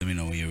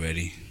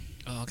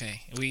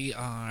Okay, we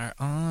are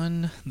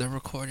on the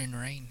recording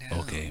right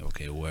now. Okay.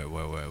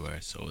 Where?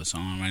 So it's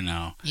on right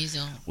now. He's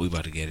on. We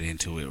about to get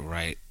into it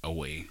right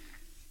away.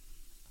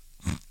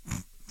 What do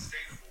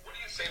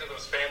you say to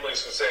those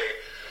families who say,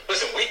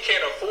 listen, we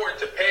can't afford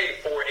to pay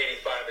 $4.85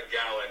 a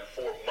gallon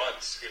for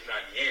months, if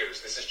not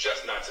years. This is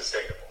just not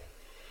sustainable.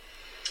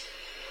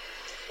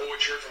 Well,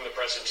 what you heard from the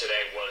president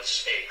today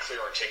was a clear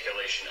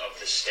articulation of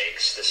the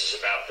stakes. This is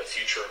about the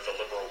future of the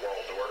liberal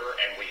world order,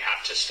 and we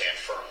have to stand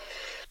firm.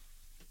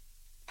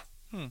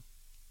 I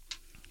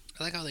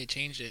like how they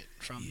changed it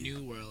from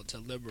New World to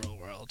Liberal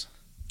World.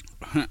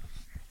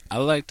 I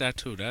like that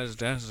too.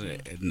 That's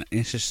an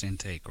interesting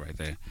take right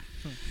there.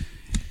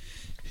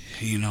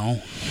 You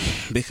know,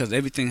 because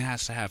everything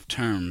has to have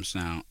terms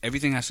now.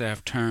 Everything has to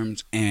have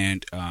terms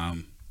and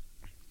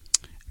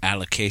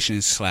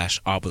allocations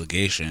 /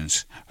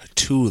 obligations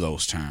to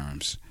those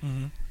terms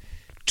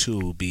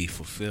to be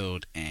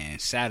fulfilled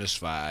and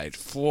satisfied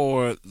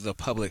for the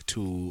public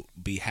to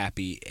be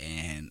happy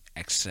and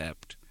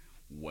accept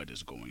what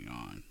is going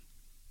on.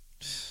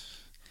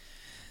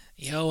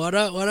 Yo, what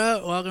up? What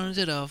up? Welcome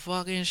to the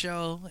fucking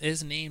show.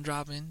 It's name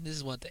dropping. This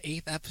is what, the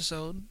 8th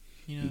episode?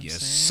 You know what Yes, I'm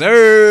saying?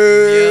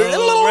 sir.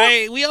 Yo,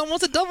 right. We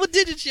almost a double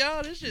digits,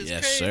 y'all. This shit's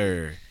Yes, crazy.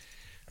 sir.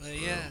 But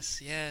yes.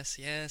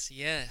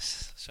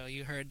 So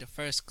you heard the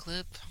first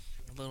clip,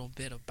 a little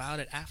bit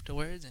about it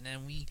afterwards, and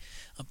then we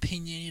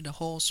opinionated the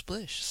whole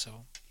splish.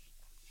 So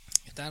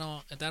if you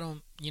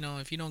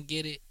don't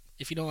get it,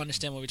 if you don't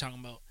understand what we're talking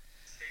about,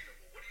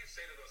 What do you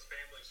say to those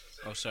families who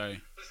say, Oh,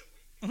 sorry. listen,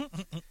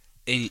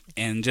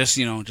 And just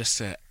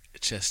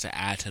to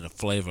add to the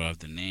flavor of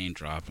the name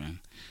dropping,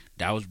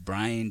 that was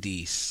Brian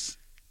Deese,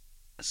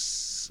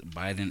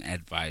 Biden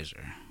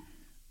advisor.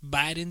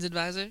 Biden's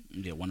advisor.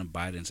 Yeah, one of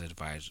Biden's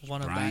advisors.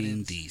 One of Brian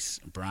Biden's. Deese.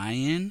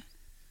 Brian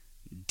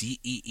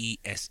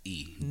Deese.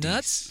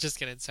 Nuts. Just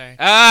kidding. Sorry.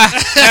 Ah,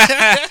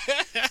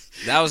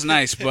 that was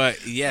nice,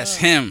 but yes,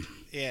 him.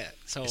 Yeah.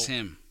 So It's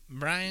him.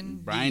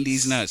 Brian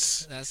Deese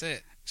nuts. That's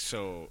it.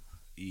 So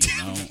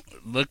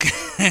look,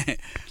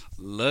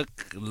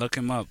 look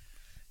him up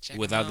Check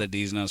without him the out.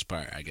 Deese nuts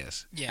part, I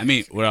guess. Yeah. I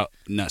mean without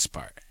nuts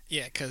part.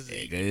 Yeah, because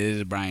It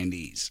is Brian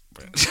Deese.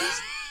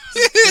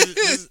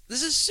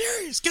 this is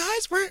serious,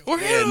 guys. We're Yeah,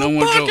 here no on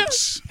more podcast.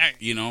 jokes. Hey.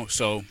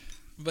 So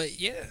But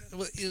yeah,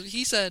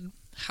 he said,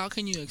 how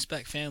can you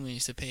expect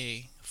families to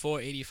pay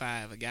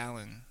 $4.85 a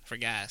gallon for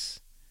gas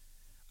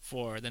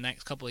for the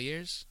next couple of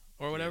years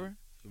or whatever?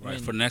 right I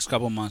mean, for the next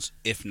couple months,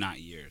 if not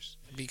years.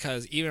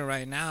 because even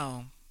right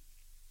now,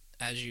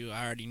 as you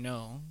already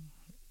know,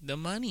 the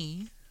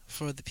money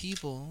for the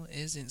people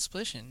isn't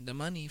splishing. The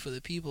money for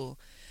the people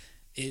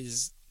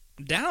is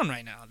down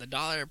right now. The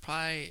dollar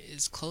probably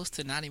is close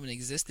to not even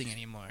existing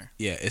anymore.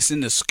 Yeah, it's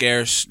in the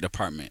scarce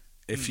department.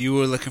 If you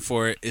were looking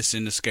for it, it's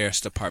in the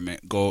scarce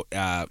department. Go,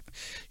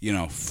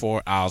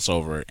 4 aisles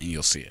over and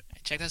you'll see it.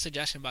 Check that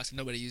suggestion box that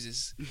nobody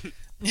uses.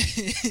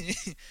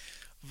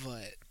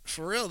 But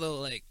for real though,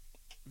 like,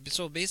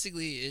 so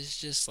basically it's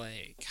just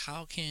like,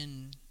 how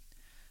can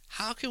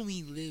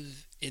we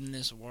live in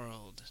this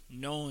world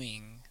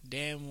knowing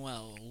damn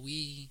well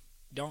we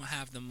don't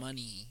have the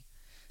money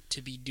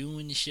to be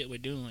doing the shit we're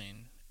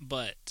doing,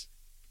 but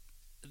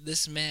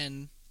this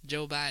man,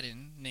 Joe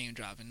Biden, name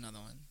dropping another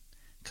one,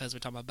 because we're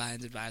talking about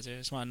Biden's advisor. I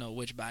just want to know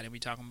which Biden we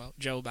talking about.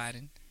 Joe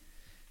Biden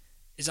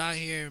is out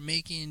here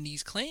making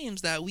these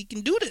claims that we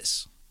can do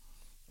this,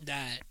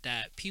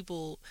 that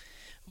people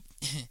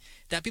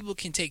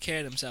can take care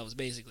of themselves,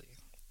 basically,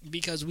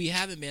 because we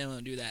haven't been able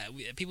to do that.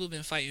 People have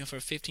been fighting for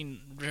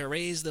to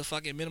raise the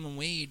fucking minimum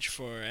wage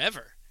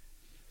forever.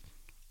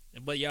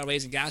 But y'all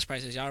raising gas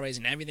prices, y'all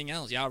raising everything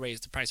else. Y'all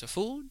raised the price of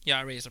food,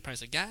 y'all raised the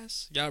price of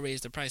gas, y'all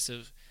raised the price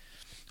of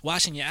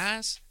washing your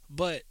ass.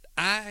 But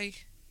I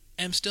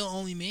am still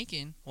only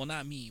making, well,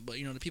 not me, but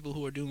the people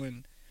who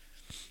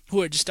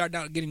are just starting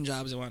out getting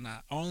jobs and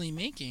whatnot, are only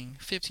making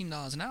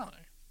 $15 an hour.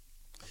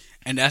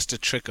 And that's the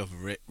trick of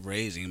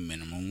raising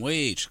minimum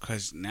wage.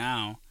 Because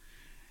now,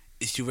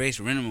 if you raise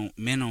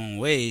minimum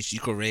wage, you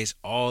could raise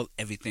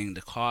everything,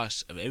 the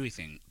cost of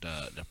everything,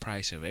 the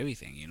price of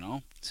everything,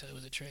 So it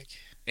was a trick.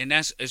 And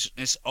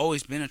it's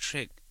always been a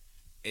trick.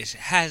 It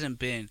hasn't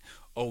been,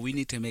 we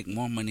need to make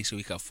more money so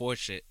we can afford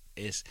shit.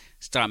 It's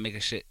start making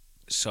shit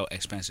so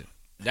expensive.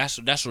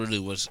 That's really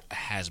what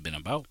has been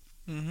about.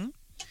 Mm-hmm.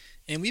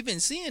 And we've been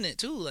seeing it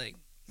too. Like,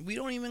 we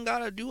don't even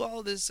gotta do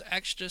all this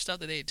extra stuff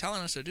that they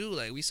telling us to do.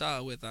 Like, we saw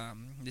it with the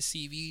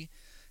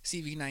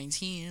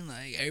CV19.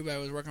 Like,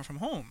 everybody was working from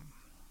home.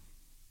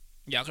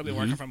 Y'all could be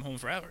working from home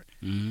forever.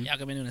 Mm-hmm. Y'all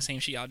could be doing the same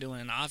shit y'all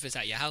doing in the office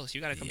at your house. You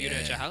got a computer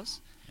at your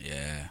house.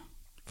 Yeah,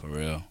 for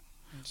real.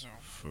 So,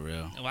 For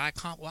real. why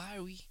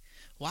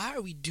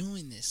are we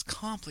doing this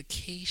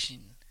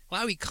complication?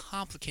 Why are we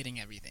complicating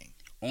everything?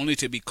 Only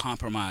to be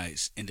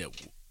compromised in the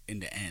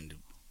end.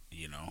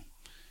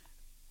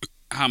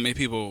 How many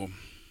people?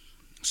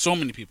 So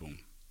many people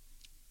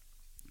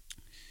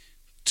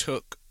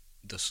took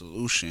the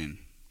solution,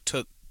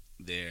 took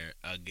their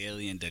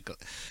Hegelian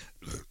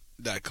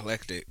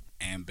dialectic,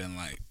 and been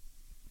like,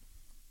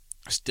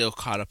 still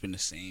caught up in the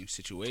same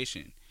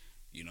situation,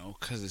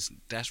 because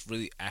that's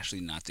really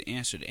actually not the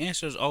answer. The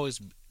answer is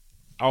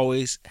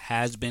always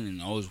has been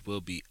and always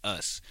will be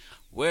us.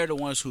 We're the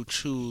ones who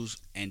choose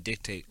and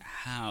dictate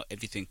how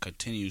everything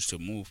continues to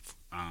move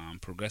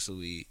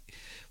progressively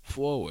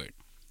forward.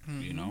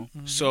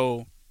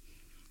 So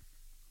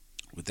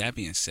with that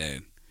being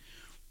said,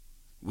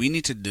 we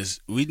need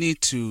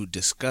to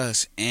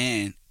discuss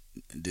and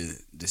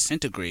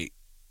disintegrate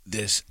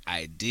this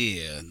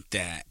idea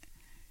that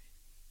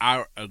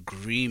our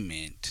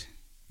agreement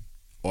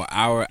or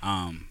our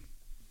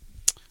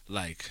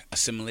like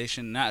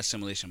not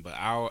assimilation, but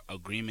our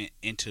agreement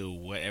into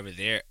whatever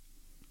they're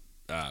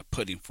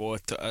putting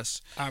forth to us,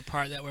 our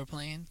part that we're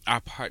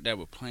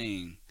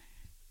playing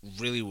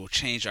really will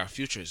change our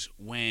futures,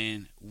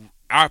 when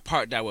our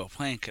part that we're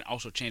playing can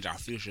also change our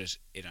futures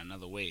in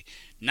another way,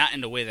 not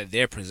in the way that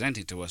they're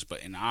presenting to us, but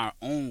in our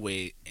own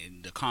way,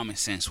 in the common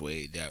sense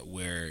way that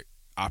we're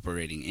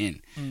operating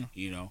in.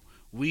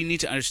 We need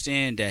to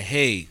understand that,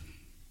 hey,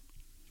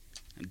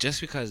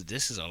 just because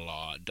this is a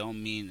law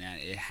don't mean that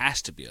it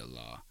has to be a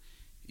law.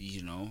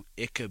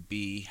 It could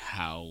be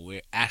how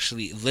we're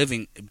actually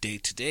living day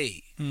to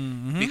day.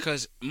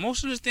 Because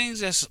most of the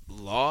things that's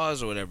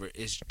laws or whatever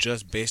is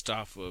just based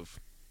off of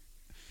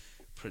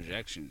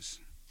projections.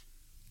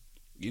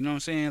 You know what I'm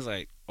saying? It's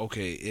like,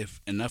 okay,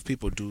 if enough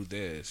people do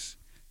this,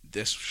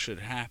 this should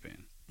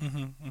happen.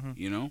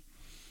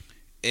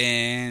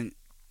 And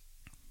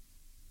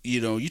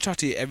you talk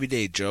to your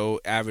everyday Joe,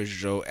 average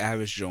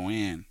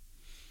Joanne.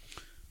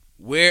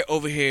 We're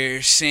over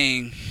here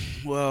saying,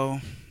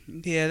 well,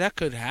 yeah, that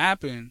could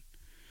happen,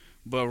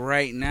 but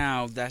right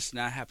now that's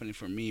not happening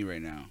for me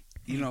right now.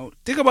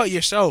 Think about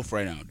yourself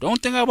right now.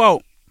 Don't think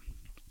about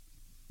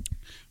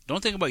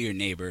your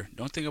neighbor.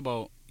 Don't think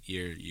about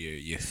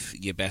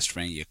your best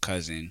friend, your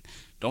cousin.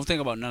 Don't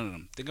think about none of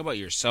them. Think about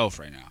yourself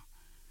right now.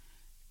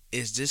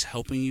 Is this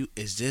helping you?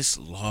 Is this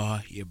law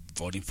you're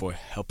voting for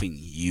helping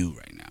you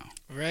right now?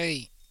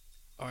 Right.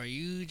 Are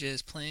you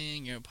just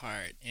playing your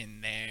part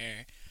in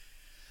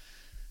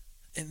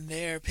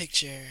their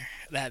picture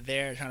that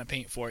they're trying to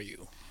paint for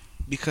you?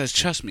 Because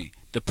trust me,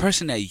 the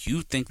person that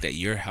you think that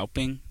you're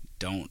helping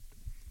don't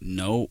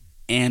know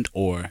and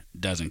or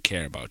doesn't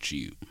care about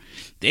you.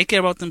 They care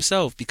about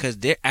themselves because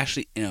they're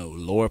actually in a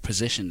lower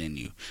position than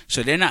you.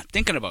 So they're not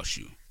thinking about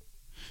you.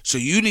 So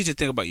you need to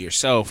think about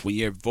yourself when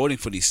you're voting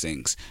for these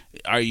things.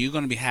 Are you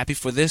going to be happy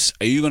for this?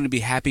 Are you going to be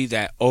happy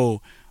that,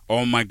 all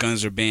my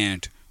guns are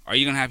banned? Are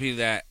you going to be happy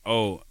that,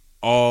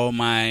 all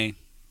my...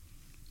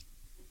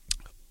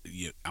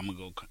 I'm gonna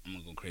go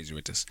crazy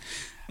with this.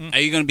 Are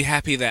you gonna be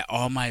happy that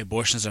all my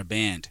abortions are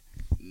banned?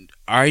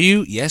 Are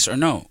you? Yes or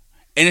no?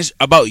 And it's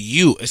about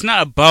you. It's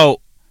not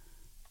about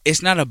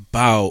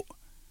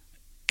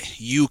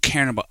you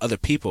caring about other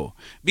people.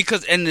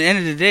 Because at the end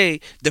of the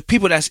day, the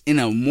people that's in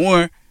a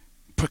more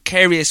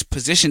precarious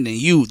position than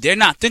you, they're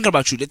not thinking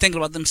about you. They're thinking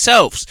about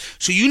themselves.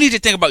 So you need to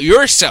think about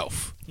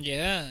yourself.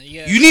 Yeah.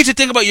 You need to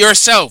think about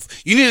yourself.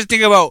 You need to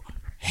think about,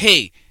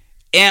 hey,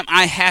 am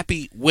I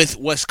happy with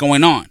what's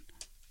going on?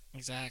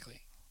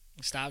 Exactly.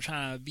 Stop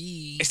trying to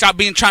be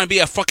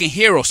a fucking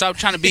hero. Stop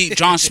trying to be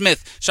John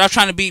Smith. Stop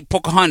trying to be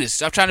Pocahontas.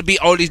 Stop trying to be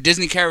all these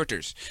Disney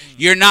characters.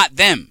 You're not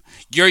them.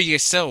 You're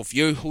yourself.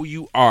 You're who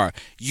you are.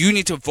 You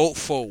need to vote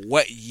for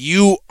what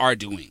you are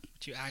doing.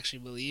 What you actually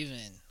believe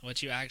in.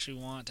 What you actually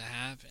want to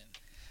happen.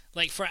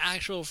 Like, for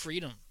actual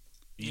freedom.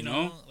 You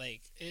know?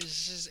 Like,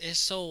 it's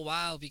so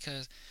wild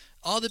because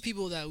all the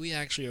people that we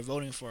actually are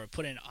voting for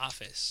put in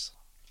office,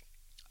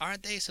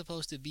 aren't they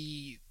supposed to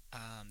be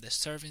the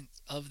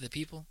servants of the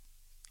people?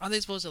 Aren't they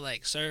supposed to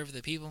serve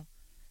the people?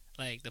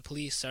 Like, the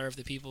police serve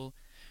the people,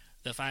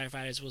 the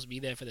firefighters are supposed to be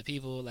there for the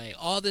people. Like,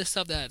 all this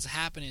stuff that's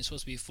happening is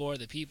supposed to be for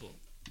the people.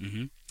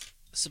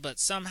 So, but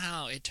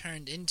somehow it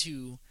turned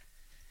into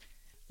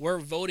we're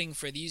voting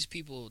for these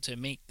people to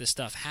make the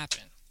stuff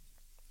happen.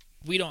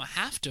 We don't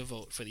have to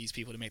vote for these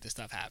people to make the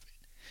stuff happen.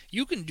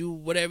 You can do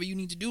whatever you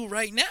need to do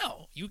right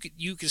now. You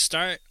could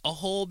start a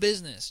whole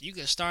business. You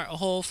could start a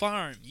whole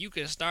farm. You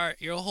could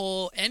start your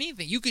whole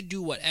anything. You could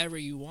do whatever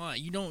you want.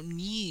 You don't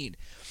need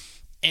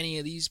any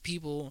of these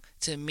people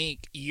to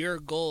make your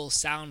goal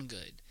sound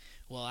good.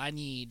 Well, I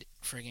need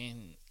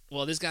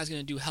this guy's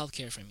going to do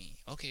healthcare for me.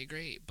 Okay,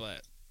 great.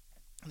 But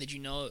did you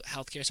know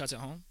healthcare starts at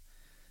home?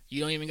 You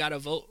don't even got to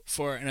vote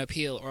for an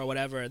appeal or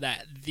whatever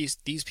that these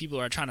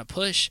people are trying to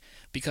push,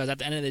 because at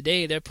the end of the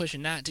day, they're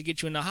pushing that to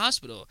get you in the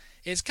hospital.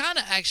 It's kind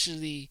of I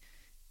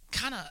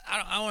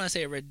don't want to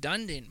say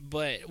redundant,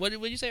 but what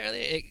did you say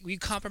earlier? We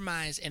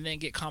compromise and then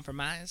get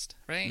compromised,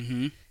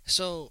 right?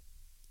 So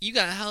you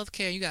got health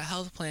care, you got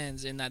health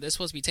plans, and that they're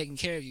supposed to be taking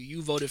care of you.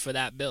 You voted for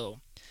that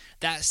bill.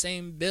 That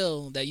same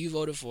bill that you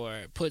voted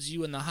for puts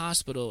you in the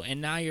hospital,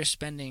 and now you're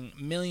spending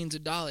millions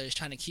of dollars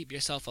trying to keep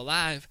yourself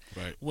alive,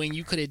 right, when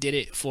you could have did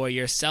it for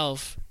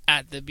yourself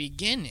at the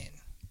beginning.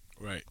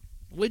 Right.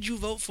 What'd you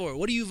vote for?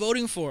 What are you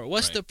voting for?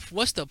 What's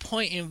the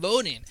point in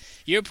voting?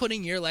 You're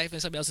putting your life in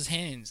somebody else's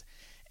hands.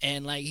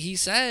 And like he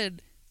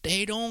said,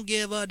 they don't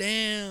give a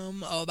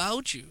damn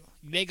about you.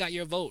 They got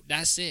your vote.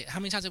 That's it. How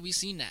many times have we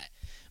seen that?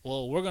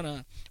 Well, we're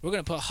gonna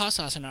put hot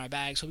sauce in our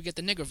bag so we get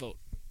the nigger vote.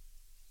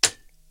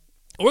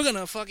 We're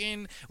gonna talk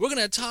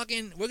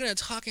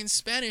in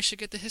Spanish to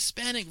get the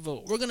Hispanic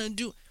vote.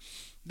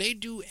 They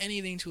do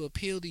anything to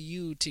appeal to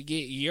you to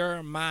get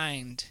your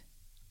mind,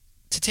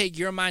 to take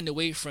your mind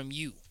away from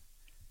you.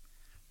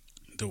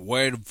 The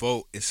word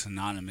vote is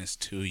synonymous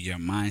to your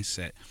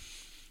mindset.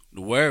 The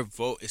word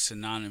vote is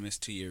synonymous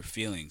to your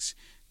feelings.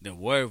 The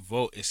word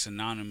vote is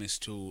synonymous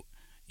to,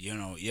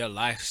 your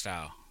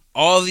lifestyle.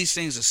 All these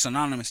things are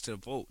synonymous to the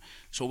vote.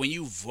 So when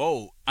you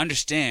vote,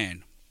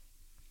 understand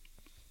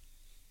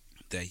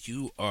that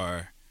you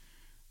are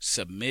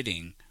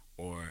submitting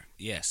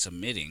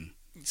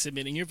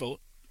your vote.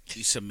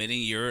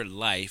 Submitting your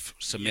life,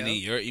 submitting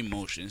your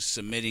emotions,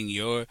 submitting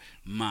your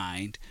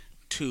mind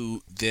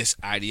to this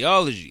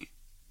ideology.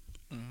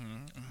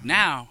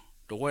 Now,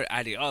 the word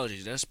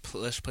ideology, let's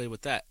play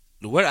with that.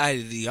 The word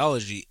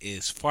ideology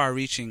is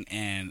far-reaching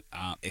and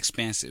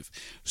expansive.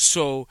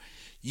 So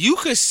you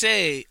could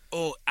say,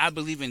 oh, I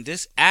believe in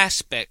this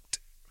aspect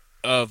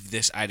of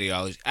this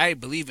ideology. I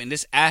believe in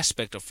this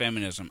aspect of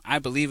feminism. I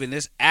believe in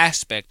this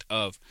aspect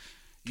of,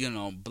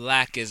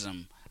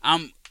 blackism.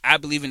 I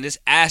believe in this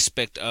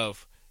aspect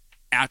of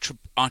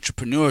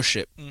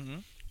entrepreneurship.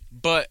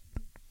 But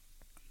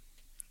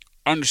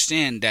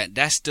understand that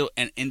that's still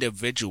an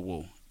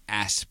individual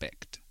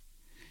aspect.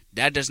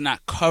 That does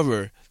not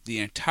cover the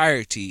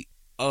entirety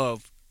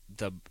of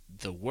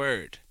the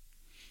word.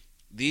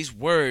 These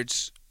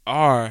words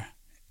are,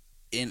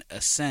 in a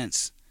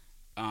sense,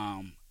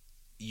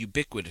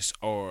 ubiquitous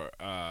or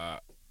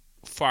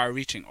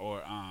far-reaching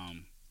or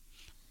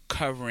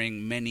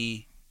covering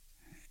many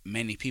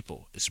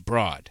people. It's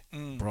broad.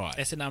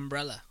 It's an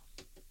umbrella.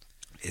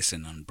 It's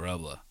an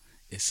umbrella.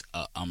 It's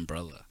an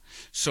umbrella.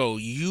 So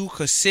you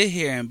could sit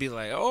here and be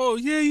like, oh,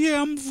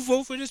 yeah, I'm going to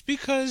vote for this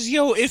because,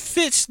 it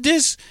fits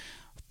this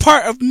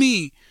part of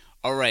me.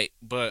 All right,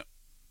 but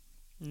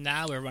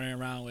now we're running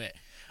around with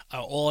an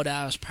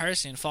old-ass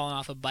person falling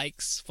off of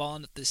bikes,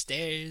 falling up the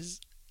stairs.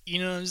 You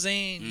know what I'm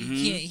saying?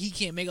 He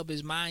can't make up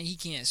his mind. He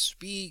can't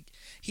speak.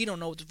 He don't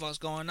know what the fuck's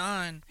going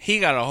on. He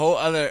got a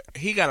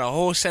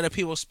whole set of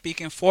people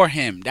speaking for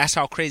him. That's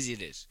how crazy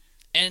it is.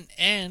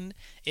 And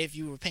if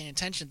you were paying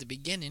attention at the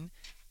beginning,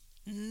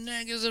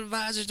 niggas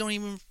advisors don't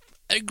even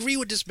agree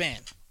with this man.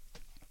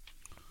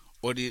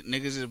 Or the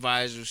niggas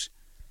advisors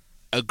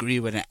agree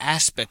with an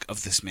aspect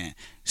of this man.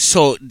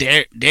 So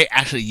they're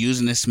actually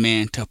using this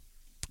man to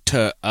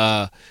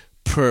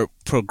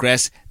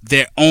progress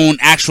their own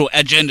actual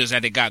agendas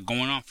that they got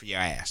going on for your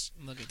ass.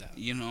 Look at that.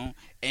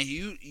 And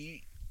you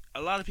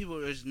a lot of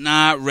people are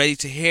not ready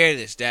to hear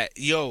this. That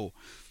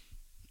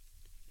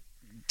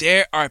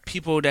there are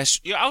people that's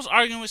I was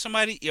arguing with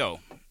somebody.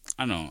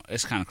 I know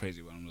it's kind of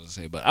crazy what I'm going to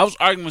say, but I was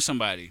arguing with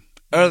somebody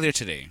earlier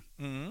today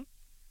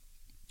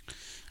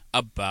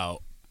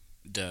about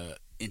the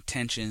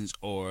intentions,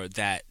 or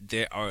that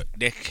there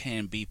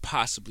can be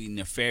possibly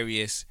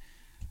nefarious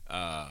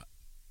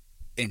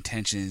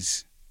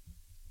intentions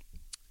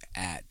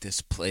at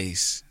this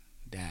place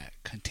that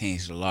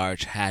contains a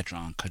large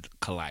hadron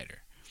collider,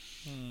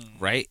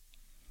 right?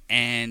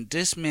 And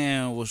this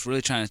man was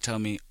really trying to tell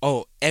me,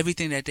 oh,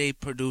 everything that they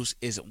produce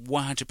is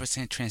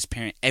 100%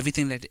 transparent.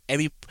 Everything that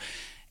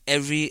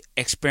every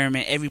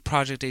experiment, every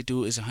project they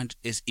do is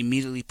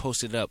immediately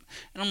posted up.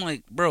 And I'm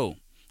like, bro,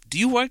 do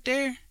you work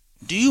there?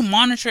 Do you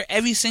monitor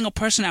every single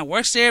person that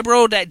works there,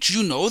 bro, that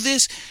you know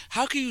this?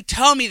 How can you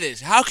tell me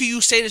this? How can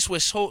you say this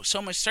with so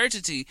much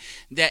certainty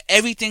that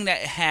everything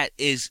that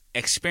is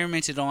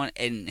experimented on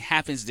and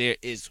happens there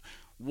is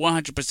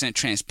 100%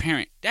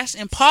 transparent? That's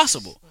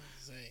impossible.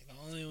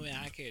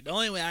 The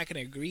only way I can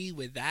agree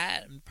with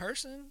that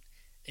person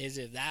is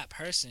if that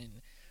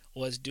person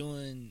was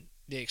doing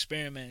the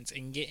experiments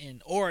and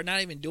getting, or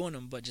not even doing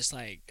them, but just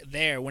like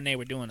there when they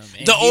were doing them.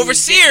 And the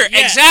overseer,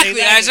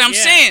 exactly as I'm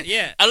saying.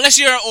 Yeah. Unless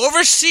you're an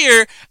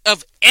overseer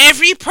of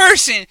every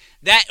person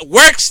that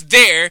works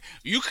there,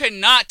 you could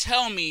not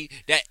tell me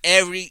that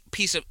every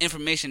piece of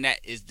information that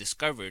is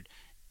discovered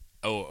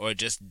or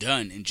just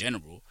done in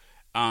general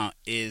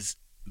is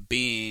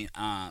being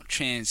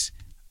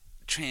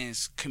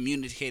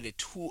communicated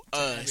to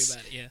us.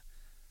 Everybody, yeah.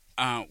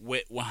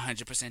 With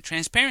 100%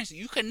 transparency.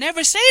 You could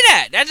never say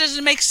that. That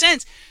doesn't make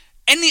sense.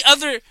 And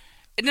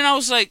then I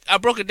was like, I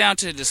broke it down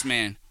to this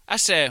man. I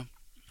said,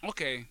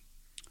 okay,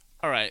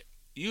 all right,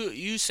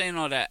 you saying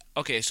all that.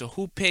 Okay, so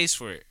who pays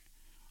for it?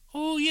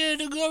 Oh yeah,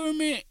 the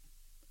government.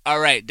 All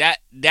right, all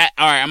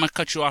right, I'm gonna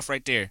cut you off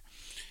right there.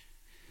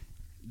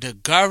 The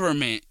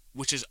government,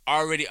 which is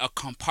already a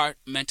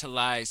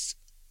compartmentalized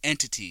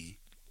entity,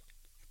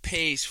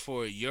 pays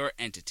for your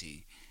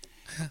entity.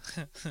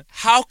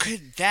 How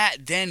could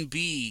that then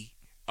be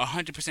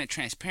 100%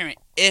 transparent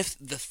if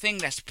the thing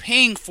that's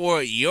paying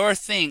for your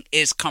thing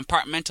is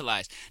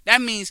compartmentalized?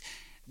 That means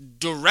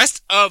the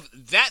rest of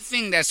that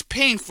thing that's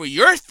paying for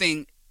your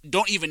thing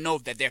don't even know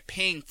that they're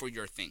paying for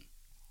your thing.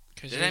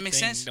 Does that make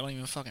sense? Don't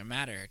even fucking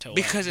matter.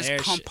 Because it's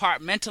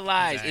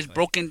compartmentalized. Exactly. It's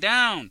broken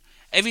down.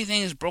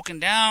 everything is broken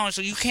down,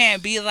 so you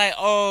can't be like,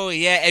 oh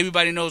yeah,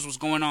 everybody knows what's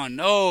going on.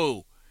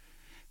 No.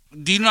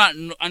 Do you not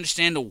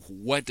understand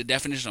what the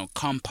definition of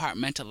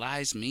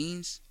compartmentalized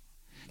means?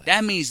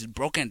 That means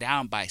broken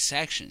down by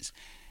sections.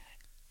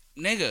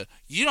 Nigga,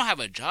 you don't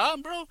have a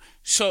job, bro?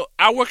 So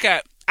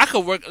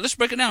let's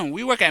break it down.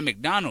 We work at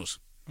McDonald's.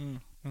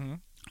 Mm-hmm.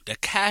 The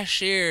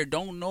cashier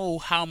don't know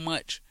how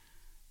much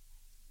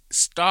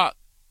stock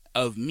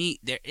of meat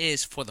there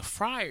is for the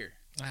fryer.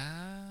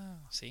 Ah,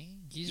 see?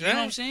 You know what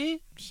I'm saying?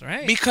 That's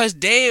right. Because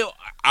they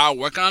are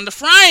working on the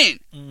frying.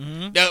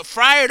 Mm-hmm. The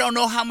fryer don't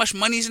know how much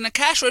money's in the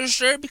cash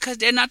register because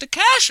they're not the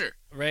cashier.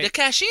 Right. The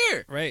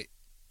cashier. Right.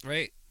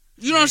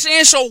 You know what I'm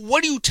saying? So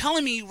what are you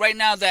telling me right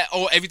now that,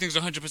 everything's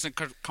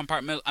 100%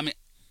 compartmental? I mean,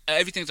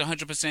 everything's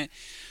 100%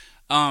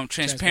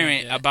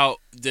 transparent about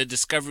the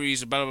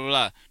discoveries, blah, blah,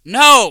 blah.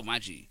 No, my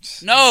G.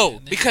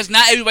 No, because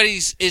not everybody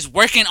is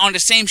working on the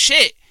same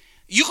shit.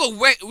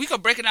 We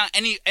could break it down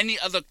any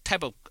other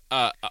type of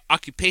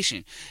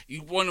occupation.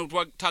 You want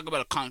to talk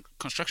about a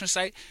construction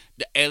site?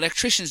 The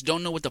electricians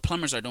don't know what the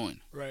plumbers are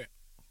doing. Right.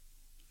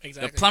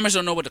 Exactly. The plumbers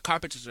don't know what the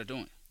carpenters are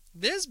doing.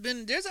 There's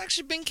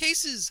actually been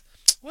cases.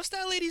 What's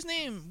that lady's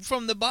name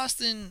from the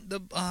Boston?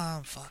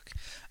 Fuck.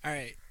 All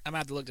right, I'm gonna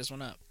have to look this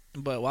one up.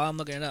 But while I'm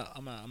looking it up,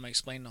 I'm gonna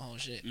explain the whole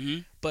shit.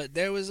 Mm-hmm. But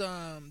there was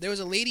a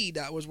lady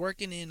that was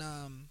working in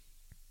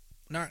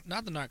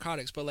not the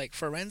narcotics, but like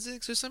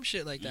forensics or some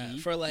shit like that. Mm-hmm.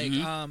 For like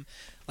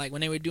like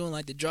when they were doing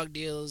like the drug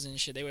deals and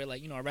shit, they were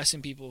like,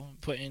 arresting people,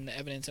 putting the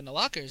evidence in the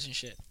lockers and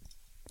shit.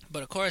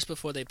 But of course,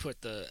 before they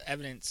put the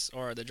evidence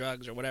or the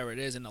drugs or whatever it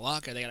is in the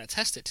locker, they gotta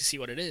test it to see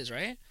what it is,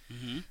 right?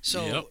 Mm-hmm.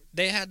 So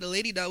they had the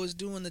lady that was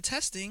doing the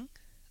testing.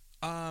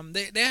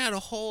 They had a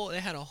whole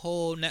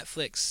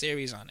Netflix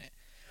series on it.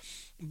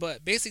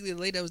 But basically, the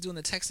lady that was doing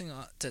the testing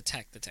on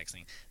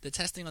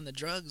the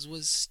drugs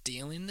was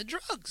stealing the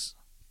drugs,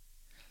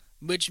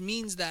 which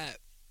means that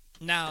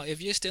now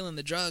if you're stealing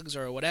the drugs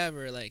or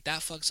whatever, like that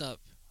fucks up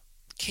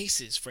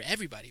cases for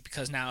everybody,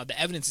 because now the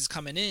evidence is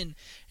coming in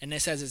and it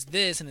says it's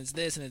this and it's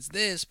this and it's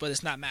this, but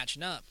it's not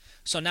matching up.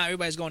 So now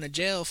everybody's going to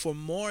jail for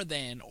more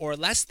than or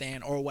less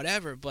than or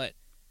whatever, but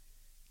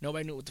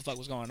nobody knew what the fuck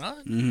was going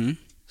on. Mm-hmm.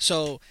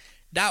 So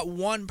that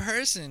one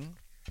person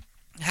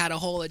had a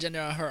whole agenda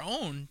of her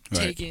own,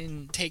 right.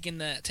 taking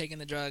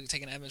the drug,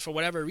 taking the evidence for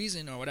whatever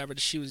reason or whatever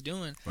she was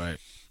doing, right,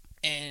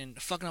 and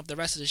fucking up the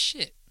rest of the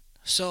shit.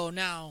 So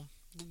now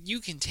you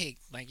can take,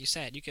 like you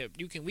said,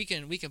 we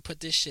can put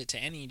this shit to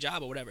any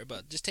job or whatever,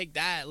 but just take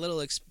that little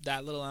example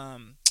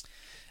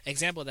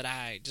that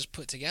I just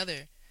put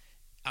together,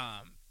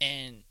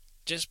 and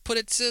just put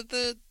it to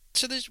the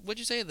what'd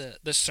you say, the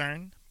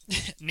CERN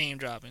name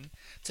dropping,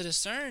 to the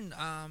CERN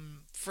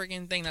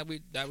friggin' thing that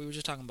we were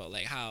just talking about,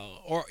 like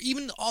how, or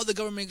even all the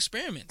government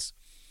experiments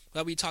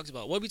that we talked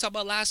about. What did we talk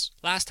about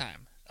last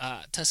time?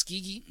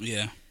 Tuskegee.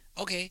 Yeah.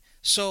 Okay,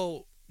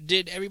 so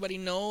did everybody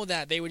know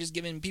that they were just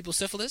giving people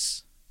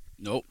syphilis?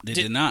 Nope, they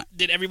did not.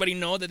 Did everybody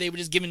know that they were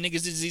just giving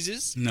niggas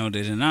diseases? No,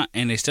 they did not,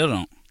 and they still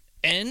don't.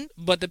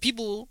 But the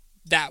people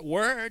that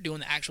were doing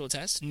the actual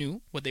tests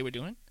knew what they were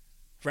doing,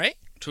 right?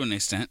 To an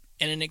extent.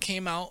 And then it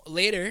came out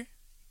later,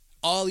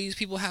 all these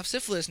people have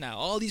syphilis now.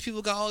 All these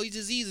people got all these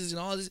diseases and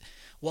all this.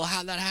 Well,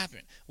 how'd that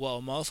happen?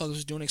 Well, motherfuckers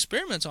was doing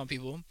experiments on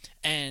people,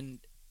 and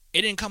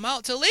it didn't come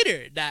out till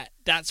later that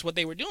that's what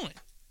they were doing.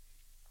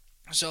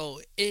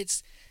 So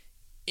it's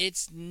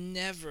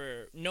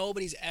never,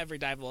 nobody's ever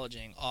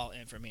divulging all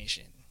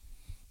information.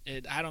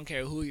 I don't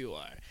care who you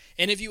are.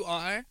 And if you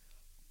are,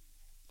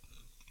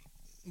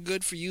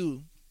 good for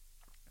you.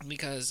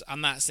 Because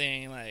I'm not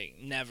saying like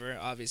never,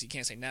 obviously you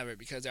can't say never,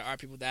 because there are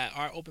people that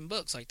are open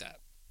books like that.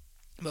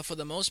 But for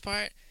the most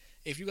part,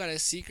 if you got a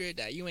secret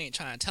that you ain't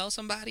trying to tell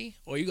somebody,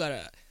 or you got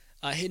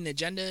a hidden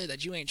agenda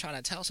that you ain't trying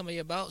to tell somebody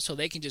about so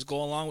they can just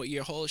go along with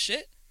your whole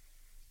shit,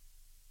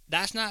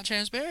 that's not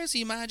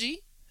transparency, my G.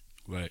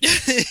 Right.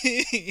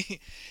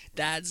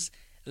 That's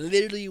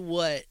literally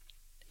what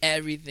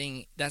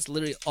everything, that's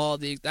literally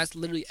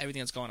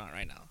everything that's going on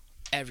right now.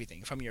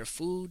 Everything from your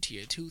food to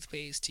your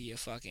toothpaste to your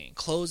fucking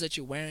clothes that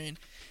you're wearing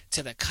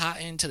to the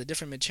cotton to the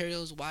different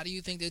materials. Why do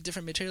you think there's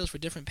different materials for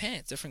different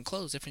pants, different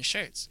clothes, different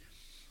shirts?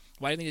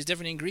 Why do you think there's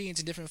different ingredients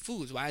in different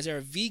foods? Why is there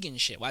a vegan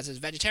shit? Why is there a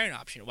vegetarian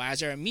option? Why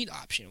is there a meat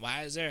option?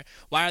 Why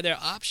are there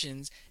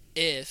options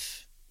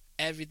if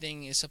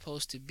everything is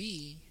supposed to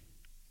be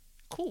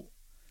cool?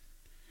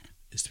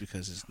 It's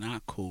because it's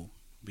not cool.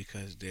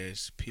 Because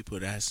there's people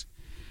that's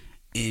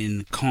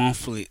in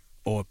conflict,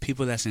 or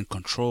people that's in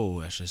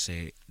control, I should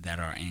say, that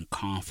are in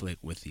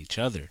conflict with each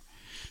other.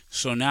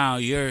 So now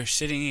you're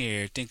sitting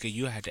here thinking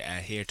you have to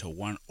adhere to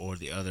one or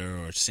the other,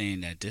 or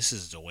saying that this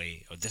is the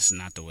way or this is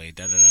not the way,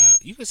 da-da-da.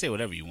 You can say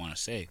whatever you want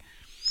to say.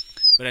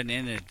 But at the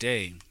end of the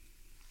day,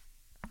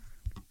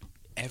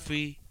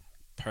 every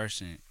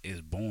person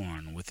is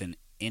born with an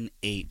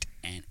innate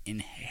and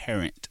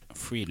inherent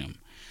freedom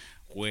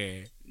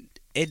where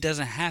it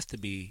doesn't have to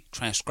be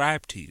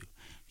transcribed to you.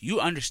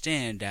 You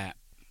understand that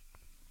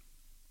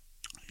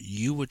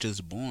you were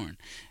just born.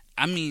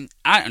 I mean,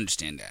 I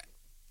understand that.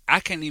 I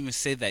can't even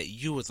say that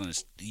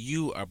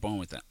you are born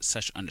with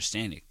such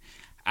understanding.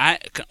 I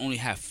can only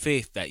have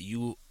faith that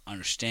you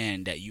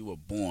understand that you were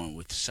born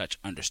with such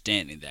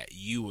understanding, that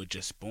you were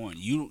just born.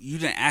 You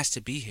didn't ask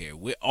to be here.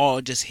 We're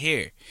all just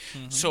here.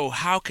 So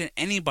how can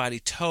anybody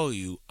tell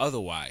you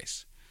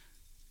otherwise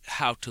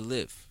how to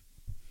live?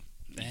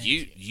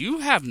 You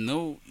have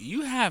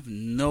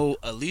no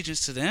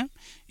allegiance to them.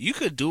 You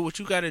could do what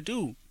you got to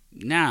do.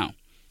 Now,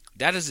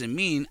 that doesn't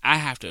mean I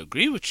have to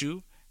agree with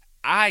you.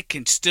 I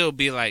can still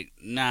be like,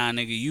 nah,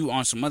 nigga, you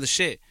on some other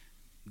shit.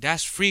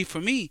 That's free for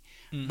me.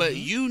 But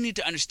you need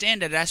to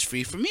understand that that's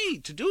free for me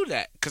to do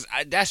that, because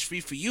that's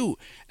free for you.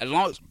 As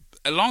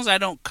long as I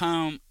don't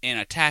come and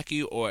attack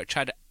you or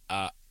try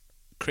to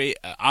create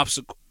an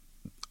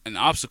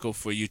obstacle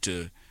for you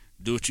to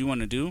do what you want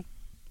to do,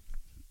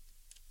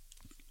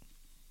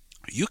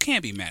 you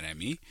can't be mad at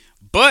me.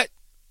 But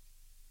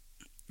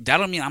that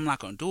don't mean I'm not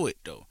gonna do it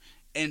though.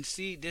 And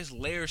see, there's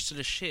layers to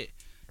the shit.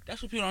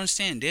 That's what people don't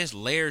understand. There's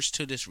layers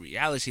to this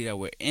reality that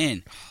we're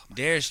in.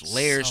 There's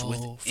layers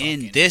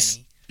within this.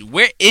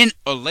 We're in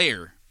a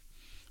layer,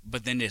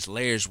 but then there's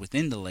layers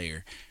within the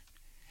layer.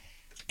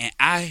 And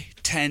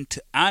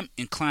I'm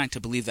inclined to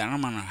believe that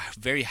I'm on a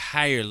very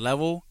higher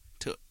level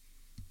to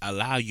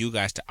allow you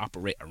guys to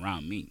operate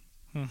around me.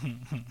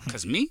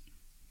 Because me,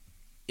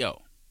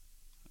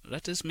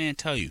 let this man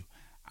tell you,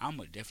 I'm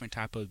a different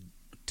type of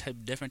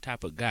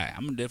guy.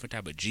 I'm a different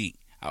type of G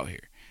out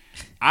here.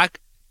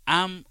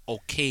 I'm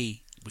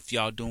okay with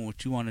y'all doing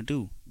what you want to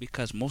do,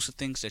 because most of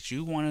the things that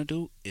you want to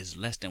do is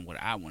less than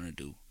what I want to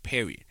do,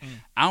 period.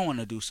 I want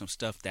to do some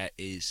stuff that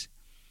is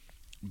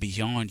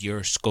beyond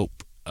your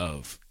scope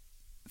of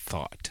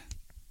thought.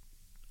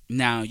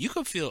 Now, you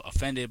could feel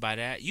offended by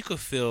that. You could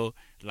feel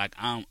like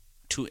I'm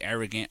too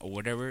arrogant or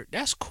whatever.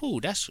 That's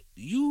cool. That's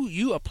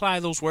you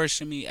apply those words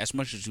to me as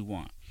much as you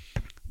want.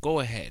 Go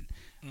ahead.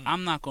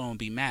 I'm not going to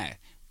be mad.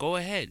 Go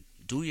ahead.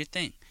 Do your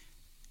thing.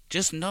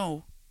 Just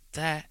know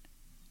that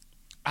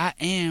I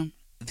am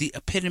the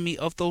epitome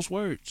of those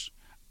words.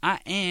 I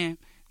am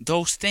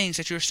those things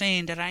that you're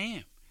saying that I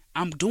am.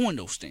 I'm doing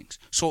those things.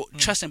 So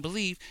trust and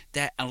believe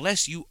that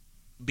unless you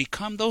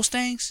become those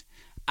things,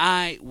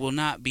 I will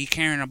not be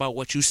caring about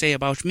what you say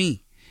about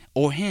me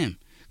or him.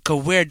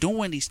 Because we're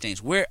doing these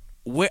things. We're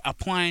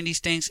applying these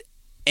things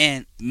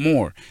and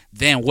more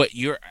than what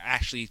you're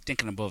actually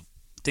thinking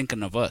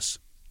of us.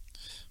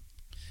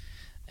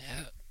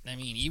 I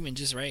mean, even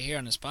just right here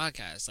on this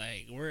podcast,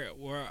 like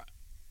we're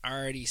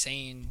already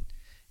saying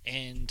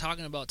and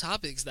talking about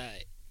topics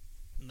that,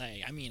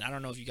 like, I mean, I don't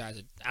even know if you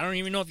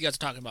guys are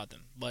talking about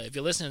them, but if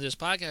you're listening to this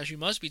podcast, you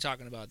must be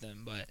talking about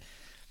them. But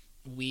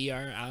we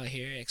are out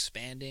here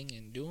expanding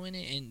and doing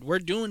it, and we're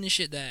doing the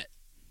shit that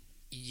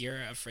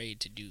you're afraid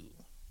to do,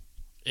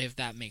 if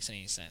that makes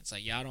any sense.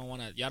 Like, y'all don't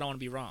want to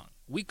be wrong.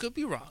 We could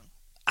be wrong.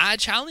 I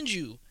challenge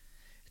you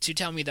to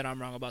tell me that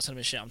I'm wrong about some of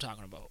the shit I'm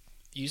talking about.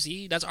 You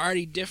see, that's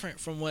already different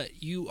from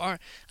what you are.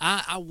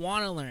 I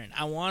want to learn.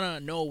 I want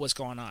to know what's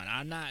going on.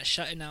 I'm not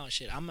shutting out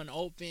shit. I'm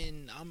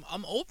open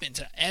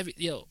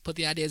to put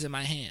the ideas in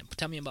my hand.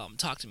 Tell me about them.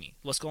 Talk to me.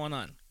 What's going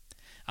on?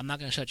 I'm not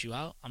going to shut you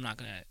out. I'm not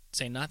going to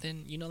say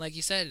nothing. You know, like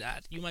you said,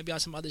 you might be on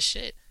some other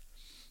shit,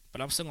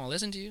 but I'm still going to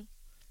listen to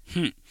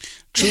you.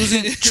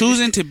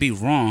 Choosing to be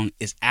wrong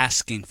is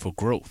asking for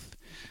growth.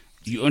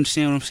 You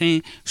understand what I'm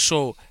saying?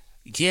 So,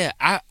 yeah,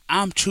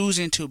 I'm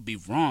choosing to be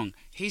wrong.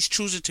 He's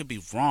choosing to be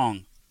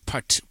wrong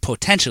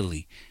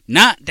potentially.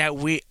 Not that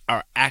we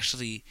are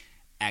actually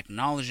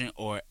acknowledging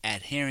or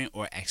adhering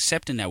or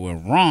accepting that we're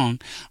wrong,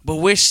 but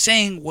we're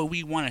saying what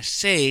we want to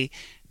say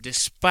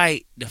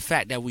despite the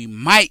fact that we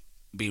might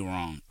be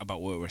wrong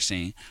about what we're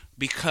saying,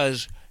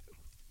 because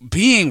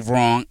being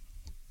wrong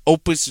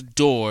opens the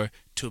door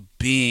to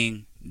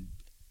being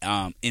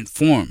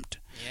informed,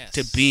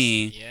 to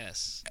being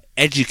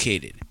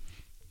educated.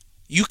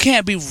 You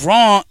can't be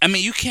wrong. I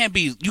mean, you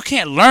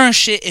can't learn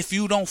shit if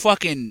you don't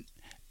fucking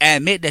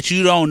admit that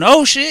you don't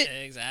know shit.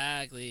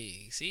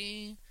 Exactly.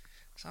 See?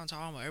 That's what I'm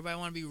talking about. Everybody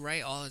want to be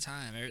right all the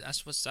time.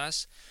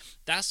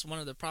 That's one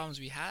of the problems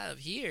we have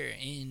here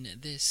in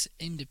this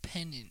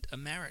independent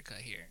America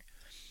here.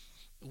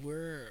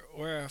 We're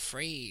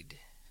afraid.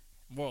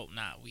 Well,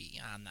 not we.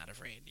 I'm not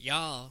afraid.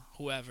 Y'all,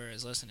 whoever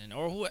is listening,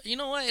 or who, you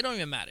know what? It don't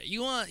even matter.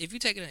 If you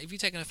take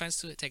an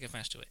offense to it, take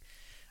offense to it.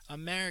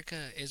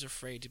 America is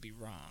afraid to be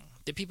wrong.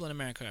 The people in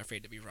America are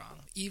afraid to be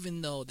wrong,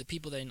 even though the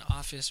people that are in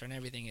office and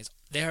everything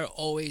they're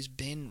always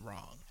been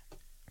wrong.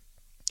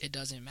 It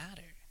doesn't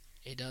matter.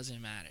 It doesn't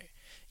matter.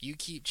 You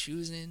keep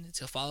choosing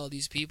to follow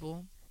these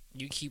people.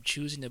 You keep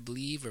choosing to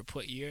believe or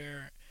put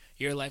your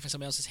life in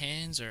somebody else's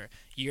hands, or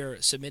you're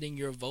submitting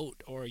your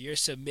vote, or you're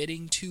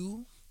submitting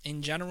to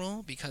in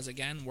general, because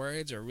again,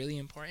 words are really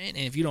important.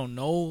 And if you don't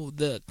know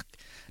the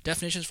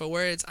definitions for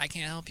words, I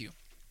can't help you.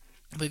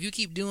 But if you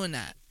keep doing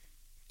that,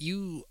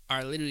 you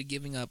are literally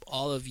giving up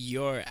all of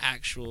your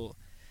actual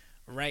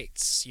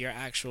rights, your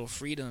actual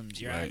freedoms,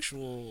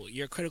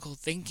 your critical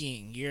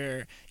thinking,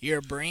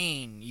 your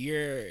brain.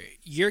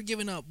 You're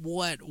giving up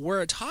what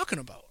we're talking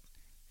about.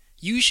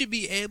 You should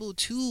be able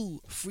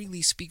to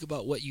freely speak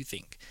about what you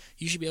think.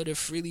 You should be able to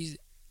freely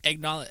you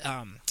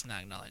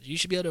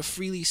should be able to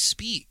freely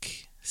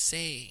speak,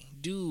 say,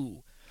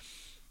 do,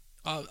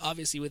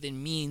 obviously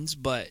within means,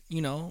 but,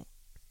 you know,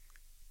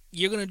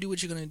 you're going to do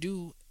what you're going to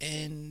do,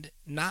 and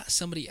not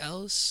somebody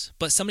else,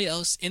 but somebody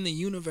else in the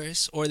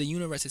universe or the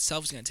universe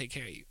itself is going to take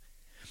care of you.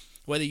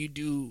 Whether you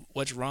do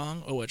what's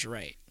wrong or what's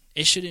right.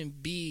 It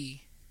shouldn't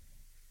be,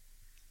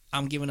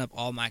 I'm giving up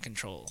all my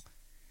control,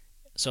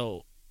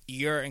 so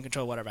you're in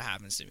control of whatever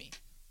happens to me.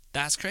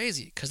 That's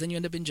crazy, because then you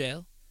end up in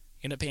jail.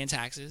 You end up paying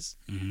taxes.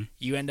 Mm-hmm.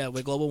 You end up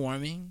with global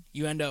warming.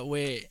 You end up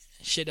with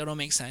shit that don't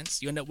make sense.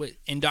 You end up with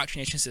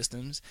indoctrination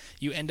systems.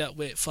 You end up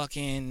with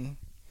fucking...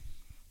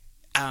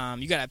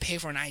 you gotta pay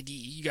for an ID.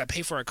 You gotta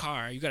pay for a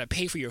car. You gotta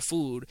pay for your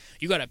food.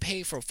 You gotta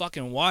pay for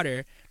fucking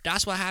water.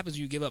 That's what happens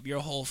when you give up your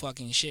whole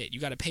fucking shit.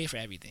 You gotta pay for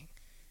everything.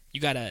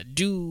 You gotta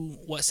do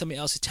what somebody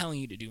else is telling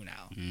you to do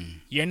now.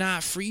 You're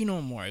not free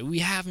no more. We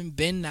haven't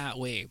been that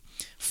way.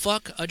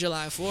 Fuck a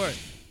July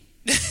 4th.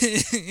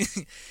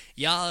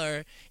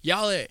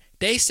 Y'all are.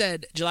 They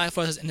said July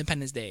 4th is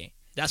Independence Day.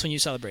 That's when you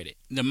celebrate it.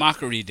 The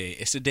mockery day.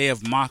 It's the day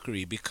of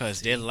mockery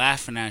because they're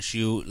laughing at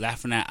you,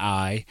 laughing at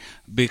I,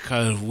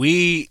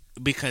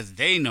 because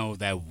they know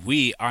that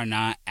we are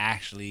not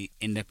actually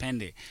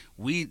independent.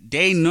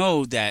 They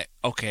know that,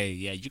 okay,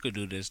 yeah, you could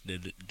do this,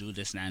 that,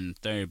 and the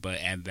third, but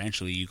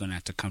eventually you're gonna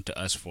have to come to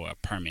us for a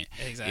permit.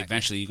 Exactly.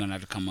 Eventually you're gonna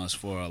have to come to us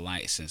for a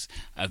license.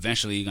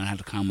 Eventually you're gonna have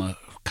to come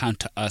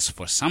to us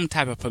for some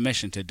type of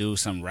permission to do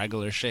some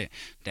regular shit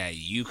that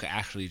you could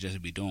actually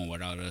just be doing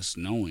without us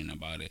knowing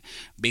about it,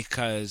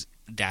 because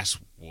that's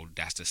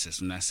the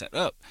system that's set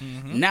up.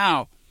 Mm-hmm.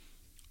 Now,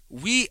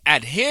 we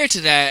adhere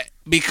to that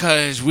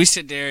because we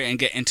sit there and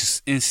get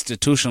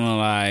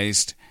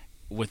institutionalized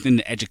within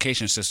the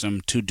education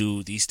system to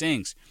do these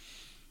things.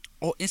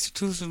 Oh,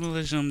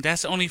 institutionalism,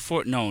 that's not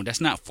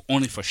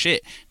only for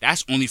shit.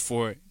 That's only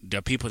for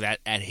the people that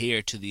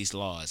adhere to these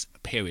laws,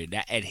 period.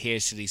 That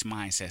adheres to these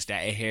mindsets,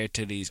 that adhere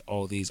to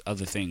all these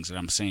other things that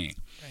I'm saying.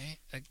 Right?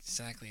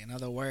 Exactly.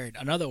 Another word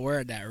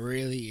that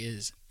really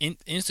is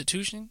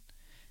institution.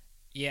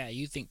 Yeah,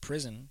 you think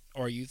prison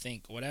or you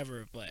think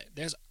whatever, but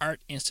there's art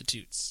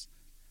institutes.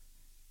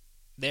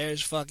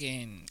 There's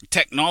fucking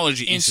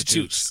technology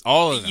institutes.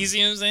 All of them. You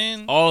see what I'm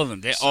saying? All of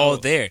them. They're all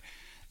there.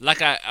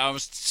 Like I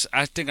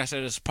think I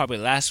said this probably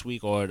last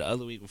week or the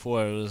other week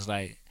before. It was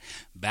like,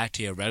 back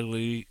to your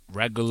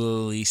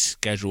regularly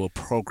scheduled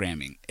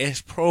programming.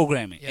 It's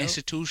programming. Yep.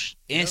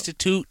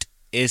 Institute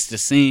is the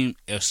same,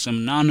 is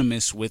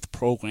synonymous with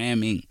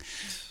programming.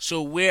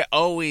 So we're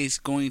always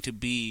going to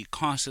be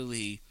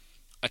constantly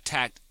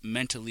attacked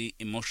mentally,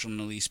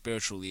 emotionally,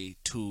 spiritually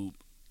to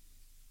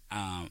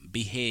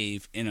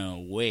behave in a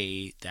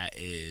way that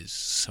is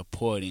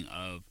supporting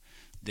of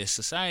this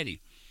society.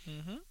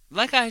 Mm-hmm.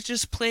 Like I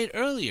just played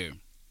earlier,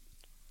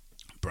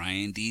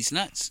 Brian D's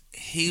Nuts.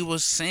 He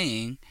was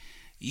saying,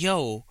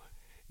 yo,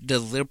 the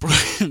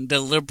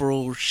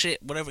liberal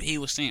shit, whatever he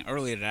was saying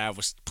earlier that I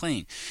was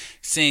playing,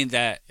 saying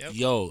that,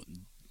 yo,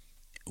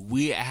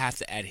 we have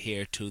to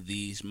adhere to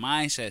these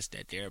mindsets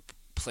that they're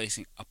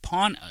placing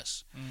upon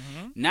us.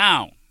 Mm-hmm.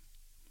 Now,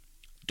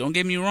 don't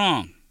get me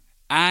wrong.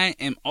 I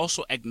am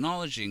also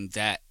acknowledging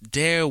that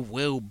there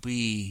will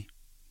be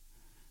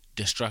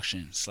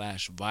destruction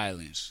 /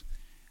 violence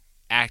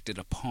acted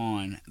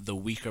upon the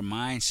weaker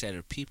mindset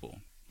of people.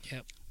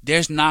 Yep.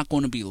 There's not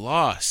going to be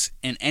loss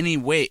in any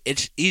way.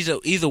 It's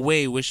either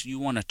way which you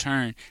want to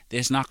turn.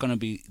 There's going to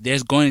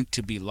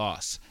be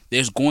loss.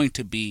 There's going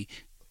to be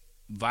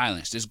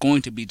violence. There's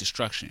going to be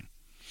destruction.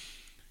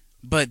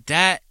 But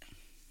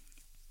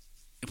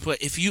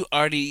if you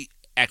already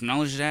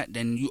acknowledge that,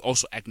 then you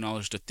also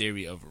acknowledge the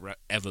theory of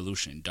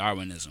evolution,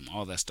 Darwinism,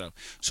 all that stuff.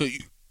 So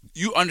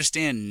you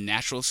understand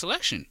natural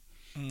selection.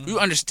 Mm-hmm. You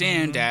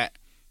understand that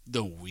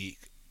the weak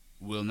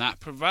will not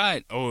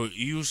provide, or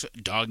use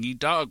dog eat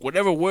dog,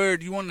 whatever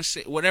word you want to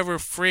say, whatever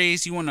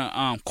phrase you want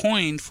to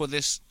coin for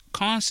this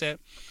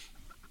concept.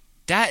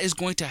 That is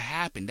going to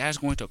happen. That is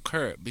going to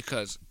occur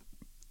because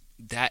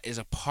that is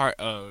a part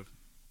of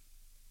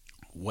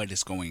what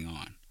is going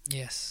on.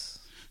 Yes.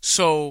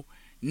 So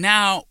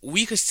now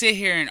we could sit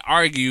here and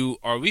argue,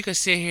 or we could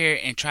sit here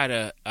and try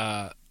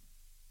to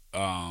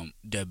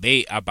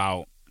debate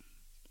about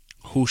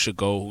who should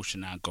go, who should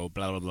not go,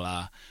 blah, blah,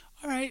 blah.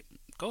 All right,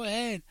 go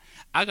ahead.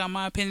 I got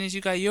my opinions, you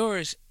got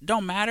yours.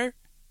 Don't matter.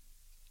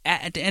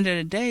 At the end of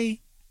the day,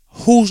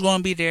 who's going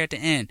to be there at the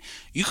end?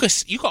 You could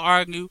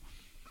argue,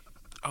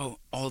 oh,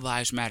 all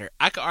lives matter.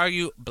 I could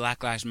argue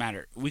Black Lives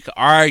Matter. We could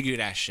argue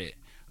that shit.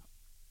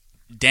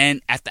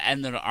 Then at the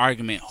end of the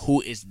argument,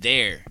 who is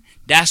there?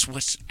 That's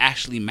what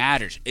actually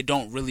matters. It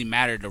don't really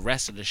matter the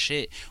rest of the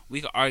shit. We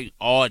could argue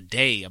all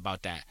day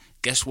about that.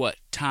 Guess what?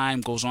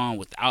 Time goes on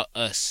without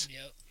us.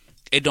 Yep.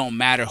 It don't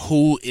matter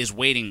who is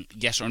waiting,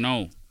 yes or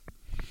no.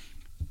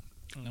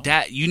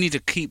 That you need to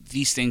keep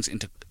these things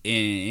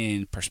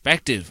in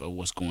perspective of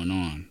what's going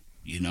on.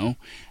 You know,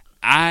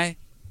 I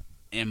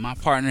and my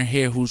partner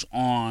here, who's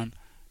on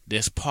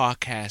this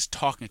podcast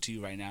talking to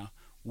you right now,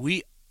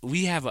 we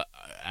a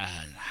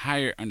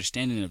higher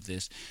understanding of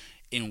this,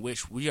 in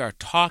which we are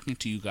talking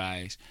to you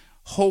guys,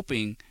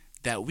 hoping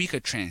that we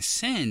could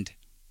transcend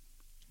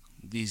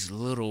these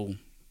little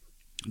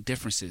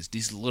differences,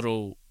 these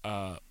little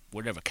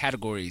whatever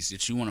categories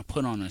that you want to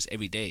put on us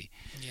every day.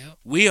 Yep.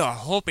 We are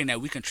hoping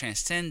that we can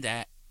transcend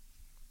that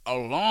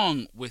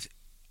along with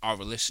our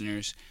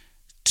listeners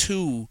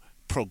to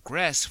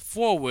progress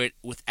forward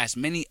with as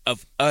many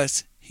of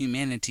us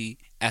humanity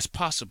as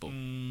possible.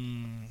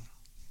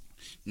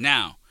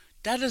 Now,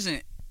 that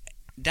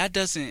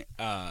doesn't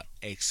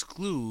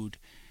exclude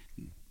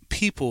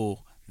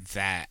people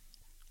that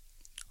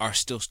are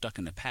still stuck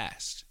in the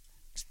past,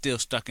 still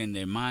stuck in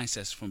their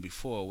mindsets from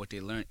before, what they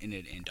learned in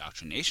their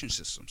indoctrination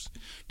systems.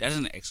 That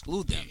doesn't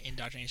exclude them.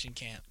 Indoctrination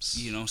camps.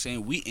 You know what I'm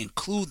saying? We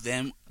include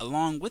them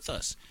along with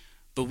us.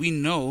 But we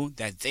know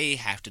that they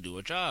have to do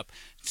a job.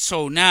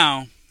 So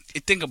now,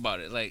 think about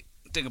it like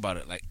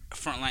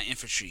frontline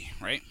infantry,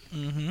 right?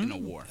 In a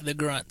war. The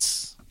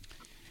grunts.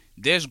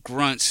 There's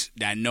grunts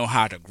that know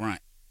how to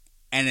grunt.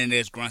 And then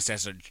there's grunts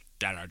that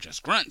are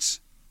just grunts.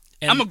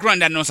 And I'm a grunt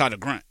that knows how to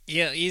grunt.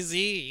 Yeah,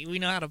 easy. We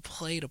know how to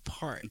play the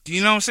part. Do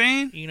you know what I'm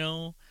saying? You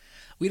know,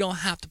 we don't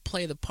have to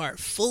play the part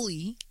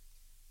fully.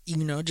 You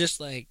know, just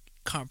like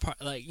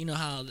you know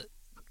how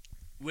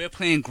we're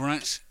playing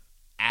grunts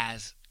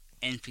as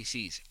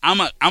NPCs.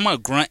 I'm a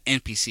grunt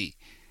NPC.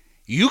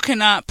 You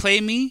cannot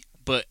play me,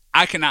 but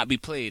I cannot be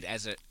played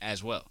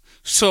as well.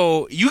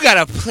 So you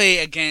gotta play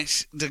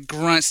against the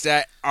grunts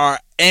that are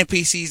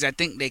NPCs that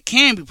think they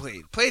can be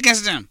played. Play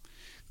against them,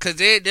 cause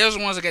they're the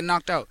ones that get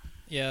knocked out.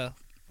 Yeah.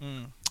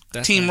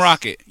 Team nice.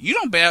 Rocket. You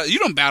don't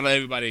battle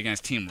everybody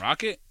against Team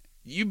Rocket.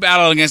 You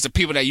battle against the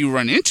people that you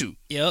run into.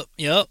 Yep.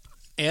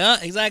 Yeah,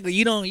 exactly.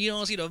 You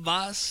don't see the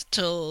boss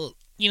till,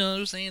 you know what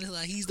I'm saying?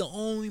 Like, he's the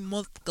only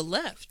motherfucker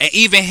left. And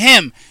even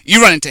him,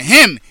 you run into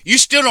him. You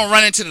still don't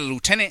run into the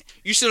lieutenant.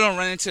 You still don't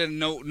run into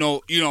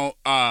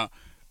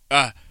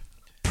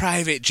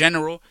private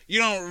general. You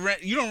don't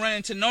run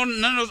into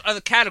none of those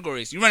other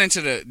categories. You run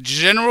into the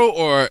general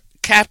or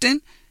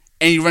captain,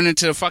 and you run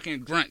into the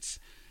fucking grunts.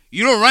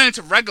 You don't run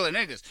into regular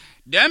niggas.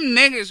 Them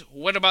niggas,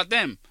 what about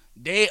them?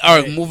 They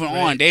are moving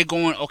on. They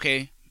going,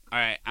 okay, all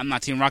right, I'm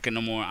not Team Rocket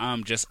no more.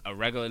 I'm just a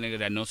regular nigga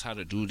that knows how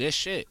to do this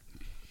shit.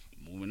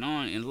 Moving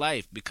on in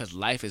life, because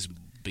life is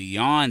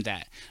beyond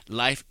that.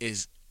 Life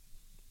is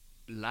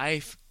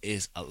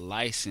a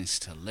license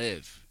to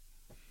live.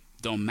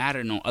 Don't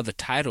matter no other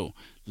title.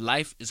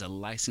 Life is a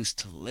license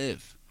to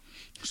live.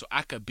 So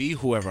I could be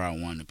whoever I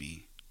want to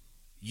be.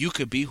 You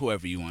could be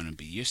whoever you want to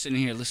be. You're sitting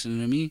here listening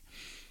to me.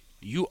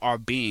 You are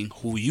being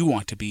who you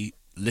want to be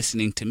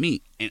listening to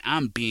me. And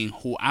I'm being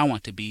who I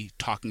want to be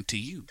talking to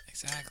you.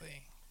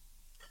 Exactly.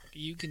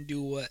 You can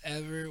do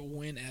whatever,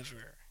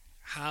 whenever,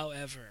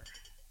 however.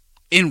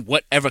 In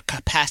whatever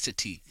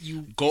capacity.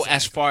 You go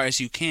as far as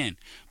you can.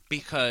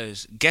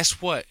 Because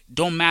guess what?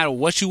 Don't matter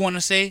what you want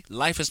to say.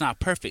 Life is not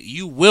perfect.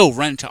 You will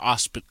run into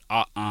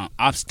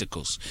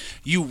obstacles.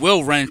 You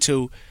will run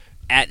into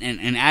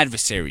an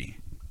adversary.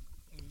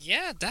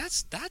 Yeah,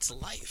 that's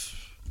life.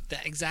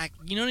 That exact,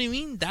 you know what I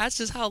mean? That's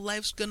just how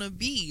life's gonna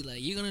be. Like,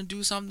 you're gonna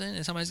do something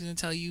and somebody's gonna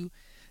tell you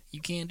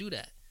you can't do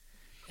that,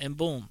 and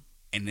boom.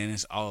 And then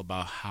it's all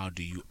about how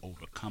do you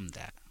overcome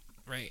that.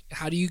 Right.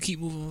 How do you keep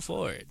moving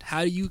forward?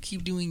 How do you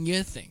keep doing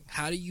your thing?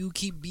 How do you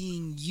keep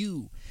being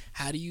you?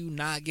 How do you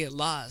not get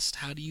lost?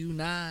 How do you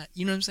not,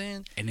 you know what I'm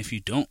saying? And if you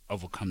don't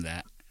overcome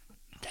that,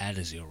 that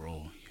is your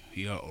role.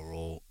 Your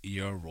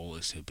role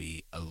is to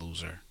be a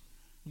loser.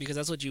 Because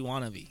that's what you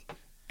want to be.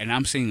 And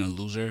I'm saying a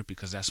loser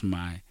because that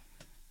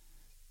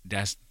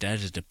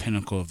is the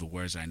pinnacle of the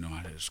words I know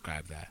how to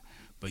describe that.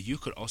 But you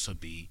could also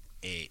be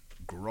a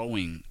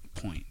growing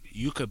point.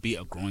 You could be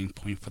a growing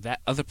point for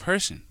that other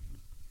person.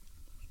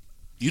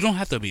 You don't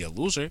have to be a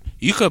loser.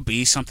 You could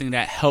be something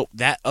that helped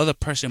that other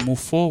person move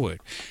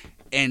forward.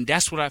 And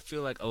that's what I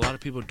feel like a lot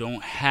of people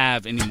don't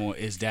have anymore,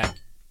 is that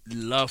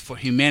love for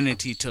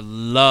humanity, to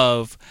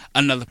love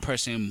another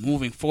person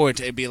moving forward,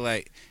 to be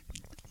like,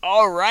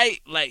 all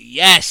right, like,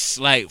 yes,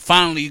 like,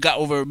 finally you got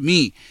over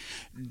me.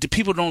 The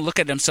people don't look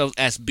at themselves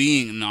as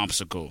being an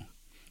obstacle.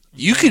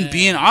 You can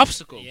be an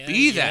obstacle.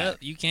 Be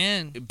that. You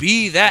can.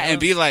 Be that and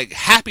be like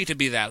happy to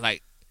be that.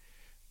 Like,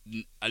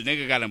 a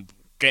nigga gotta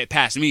get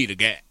past me to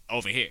get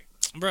over here.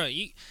 Bro,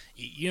 you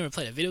never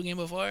played a video game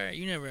before?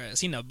 You never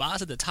seen a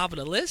boss at the top of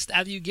the list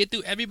after you get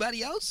through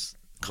everybody else?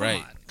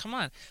 Come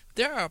on.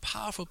 There are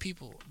powerful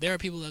people. There are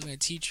people that are going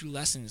to teach you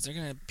lessons. They're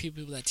going to be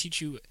people that teach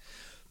you.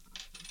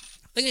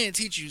 They're going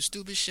to teach you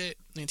stupid shit.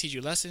 They're going to teach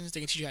you lessons.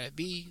 They're going to teach you how to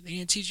be. They're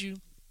going to teach you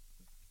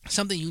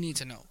something you need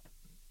to know.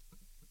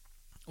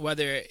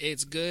 Whether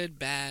it's good,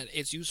 bad,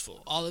 it's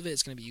useful. All of it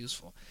is going to be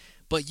useful.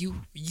 But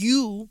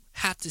you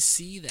have to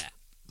see that.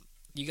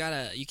 You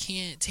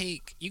can't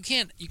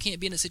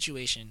be in a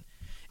situation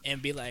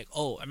and be like,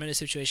 oh, I'm in a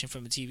situation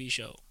from a TV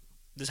show.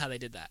 This is how they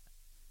did that.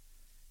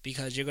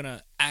 Because you're going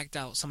to act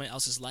out somebody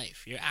else's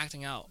life. You're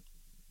acting out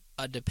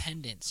a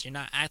dependence. You're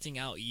not acting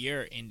out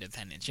your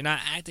independence. You're not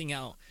acting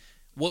out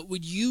what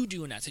would you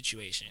do in that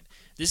situation.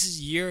 This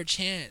is your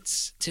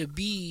chance to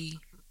be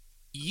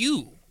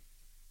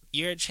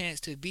your chance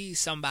to be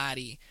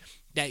somebody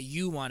that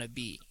you want to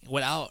be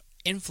without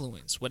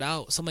influence,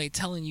 without somebody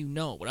telling you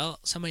no,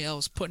 without somebody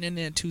else putting in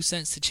their 2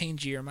 cents to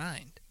change your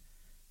mind.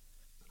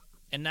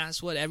 And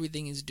that's what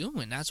everything is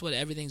doing. That's what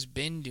everything's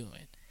been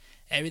doing.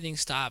 Everything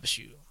stops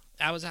you.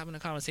 I was having a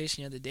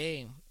conversation the other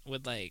day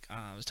with I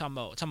was talking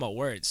about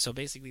words. So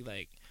basically,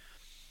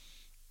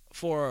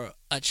 for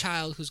a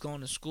child who's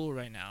going to school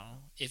right now,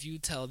 if you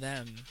tell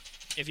them,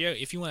 if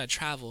you want to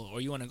travel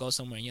or you want to go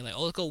somewhere and you're like,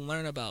 oh, let's go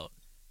learn about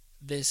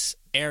this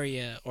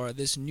area or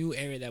this new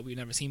area that we've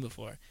never seen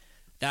before,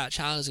 that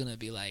child is going to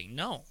be like,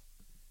 no,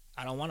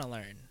 I don't want to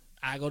learn.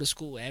 I go to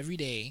school every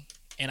day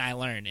and I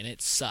learn and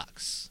it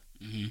sucks.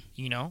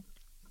 You know?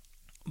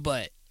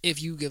 But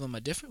if you give them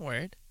a different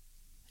word,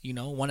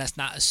 one that's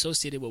not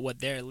associated with what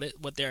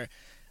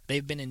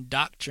they've been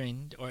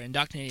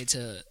indoctrinated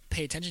to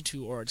pay attention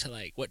to, or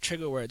to what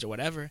trigger words or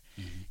whatever,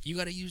 you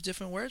got to use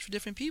different words for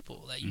different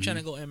people. Like, you trying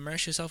to go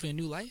immerse yourself in a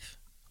new life?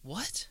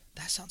 What?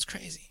 That sounds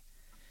crazy.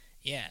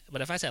 Yeah,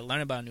 but if I said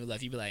learn about a new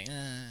life, you'd be like,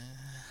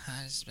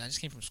 I just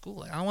came from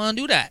school. I don't want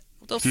to do that.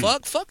 What the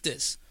fuck? Fuck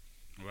this.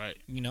 Right.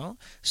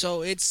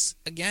 So it's,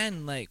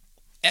 again,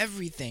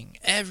 everything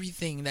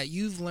that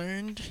you've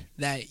learned,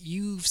 that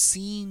you've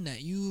seen,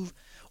 that you've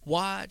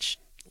watched,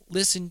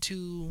 listened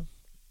to,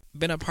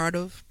 been a part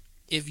of,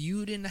 if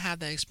you didn't have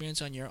that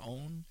experience on your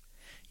own,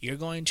 you're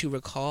going to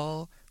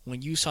recall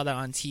when you saw that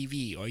on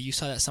TV or you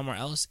saw that somewhere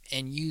else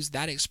and use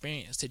that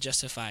experience to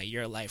justify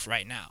your life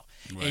right now.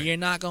 Right. And you're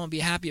not going to be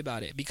happy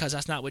about it because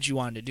that's not what you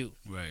wanted to do.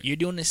 Right. You're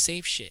doing the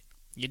safe shit.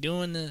 You're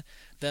doing the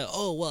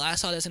oh, well, I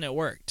saw this and it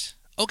worked.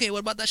 Okay, what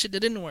about that shit that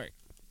didn't work?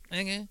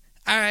 Okay.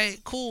 All right,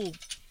 cool.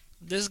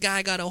 This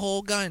guy got a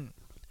whole gun.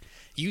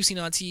 You seen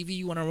on TV,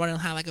 you want to run and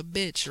hide like a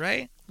bitch,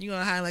 right? You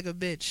want to hide like a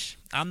bitch.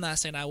 I'm not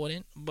saying I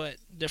wouldn't, but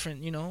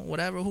different,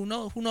 whatever. Who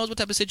knows what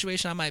type of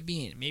situation I might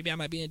be in. Maybe I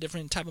might be in a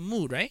different type of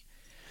mood, right?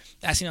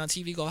 I seen on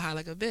TV, go hide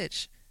like a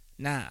bitch.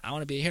 Nah, I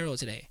want to be a hero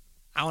today.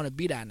 I want to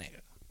be that nigga.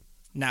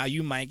 Now,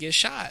 you might get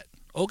shot.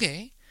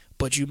 Okay.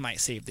 But you might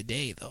save the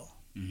day, though.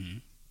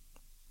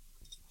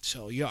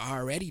 So you're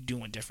already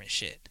doing different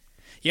shit.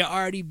 You're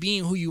already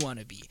being who you want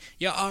to be.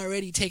 You're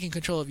already taking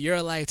control of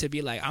your life to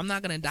be like, I'm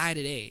not going to die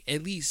today.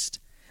 At least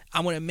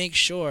I'm going to make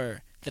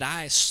sure that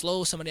I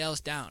slow somebody else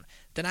down.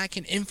 Then I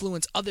can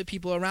influence other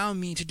people around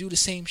me to do the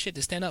same shit,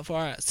 to stand up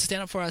for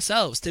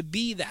ourselves, to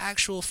be the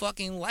actual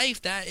fucking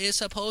life that is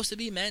supposed to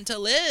be meant to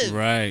live.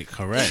 Right,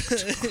 correct.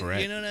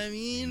 You know what I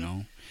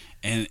mean?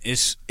 And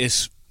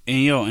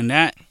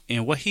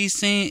and what he's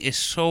saying is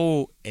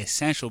so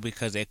essential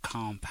because it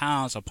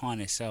compounds upon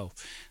itself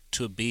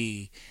to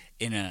be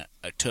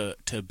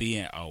to be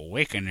an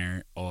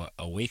awakener or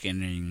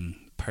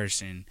awakening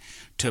person,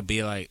 to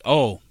be like,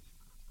 oh,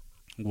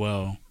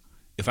 well,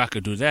 if I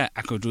could do that,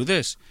 I could do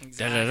this.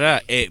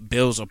 Exactly. It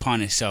builds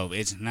upon itself.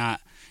 It's not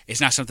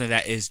something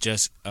that is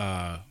just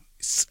a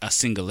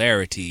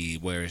singularity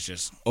where it's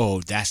just,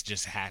 oh, that's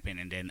just happened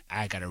and then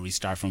I gotta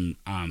restart from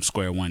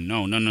square one.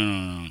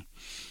 No.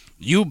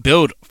 You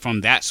build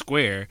from that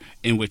square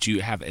in which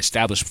you have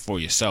established for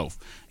yourself.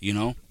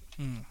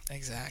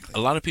 Exactly. A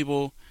lot of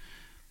people,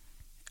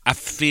 I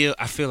feel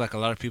like a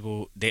lot of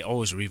people, they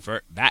always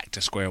revert back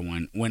to square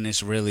one when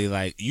it's really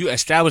like, you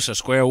establish a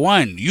square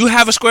one. You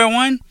have a square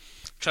one.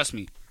 Trust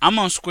me, I'm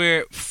on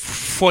square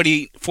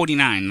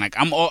 49. Like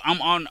I'm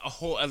on a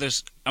whole other.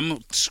 I'm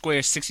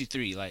square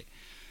 63. Like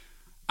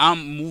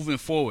I'm moving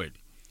forward.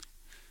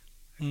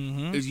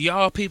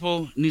 Y'all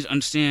people need to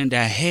understand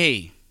that,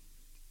 hey,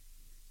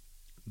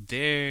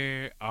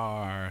 there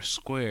are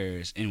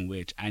squares in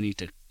which I need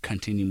to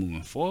continue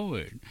moving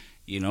forward.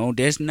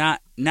 There's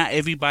not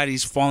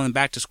everybody's falling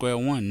back to square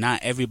one. Not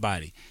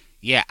everybody.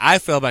 Yeah, I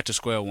fell back to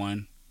square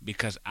one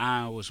because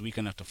I was weak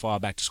enough to fall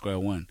back to square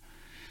one.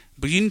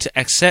 But you need to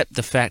accept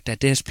the fact that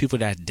there's people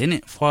that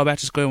didn't fall back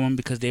to square one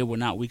because they were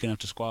not weak enough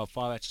to fall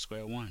back to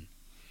square one.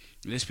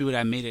 There's people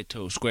that made it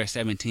to square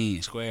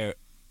 17, square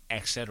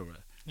etc.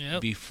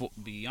 Yep.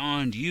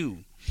 Beyond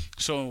you.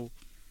 So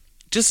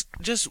just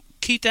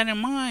keep that in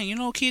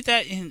mind. Keep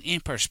that in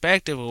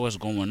perspective of what's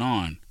going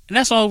on. And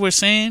that's all we're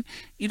saying.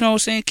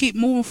 Keep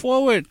moving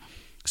forward.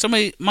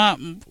 Somebody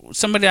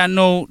I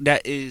know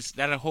that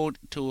I hold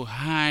to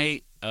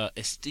high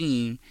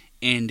esteem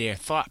in their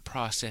thought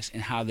process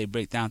and how they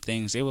break down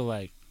things, they were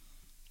like,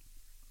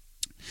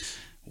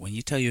 when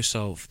you tell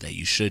yourself that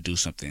you should do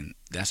something,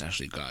 that's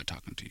actually God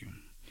talking to you.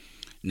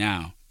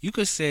 Now, you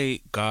could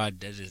say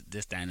God does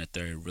this, that, and the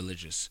third,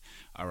 religious.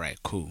 All right,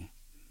 cool.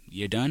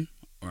 You're done?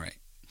 All right.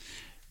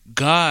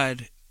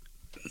 God,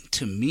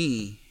 to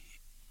me,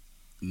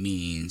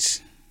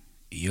 means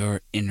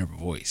your inner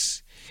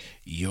voice,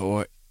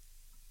 your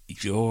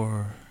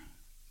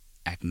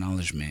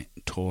acknowledgement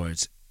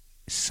towards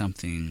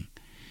something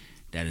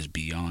that is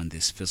beyond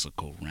this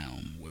physical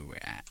realm where we're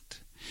at.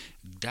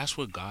 That's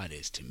what God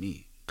is to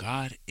me.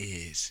 God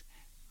is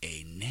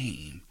a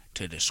name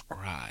to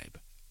describe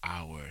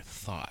our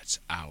thoughts,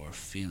 our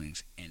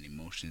feelings and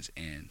emotions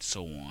and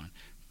so on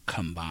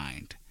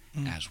combined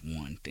as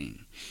one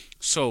thing.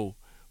 So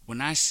when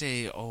I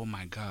say, oh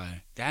my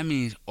God, that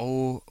means,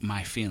 oh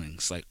my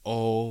feelings, like,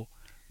 oh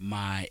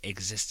my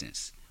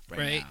existence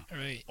right now.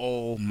 Right.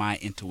 Oh my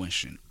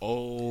intuition.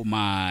 Oh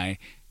my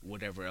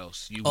whatever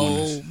else you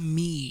Oh want.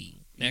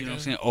 me. You know what I'm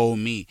saying? Oh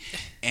me.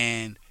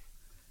 And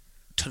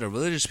to the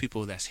religious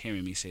people that's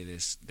hearing me say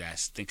this,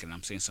 that's thinking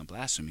I'm saying some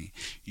blasphemy,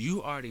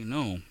 you already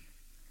know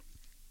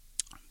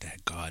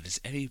that God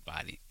is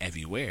everybody,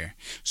 everywhere.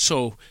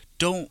 So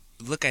don't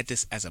look at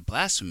this as a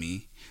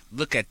blasphemy.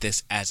 Look at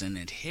this as an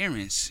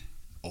adherence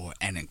or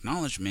an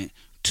acknowledgement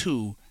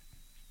to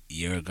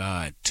your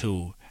God,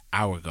 to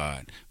our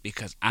God.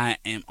 Because I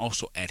am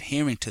also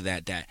adhering to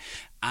that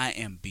I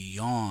am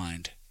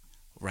beyond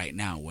right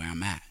now where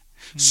I'm at.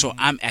 So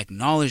I'm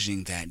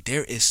acknowledging that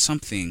there is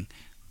something,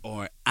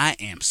 or I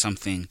am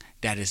something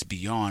that is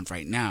beyond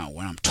right now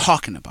what I'm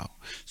talking about.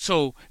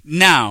 So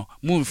now,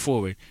 moving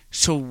forward,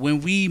 so when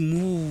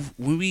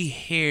we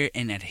hear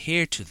and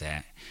adhere to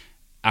that,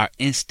 our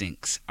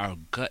instincts, our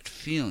gut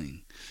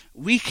feeling,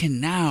 we can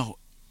now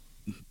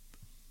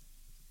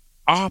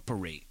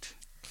operate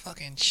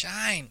Fucking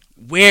shine.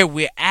 where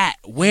we're at,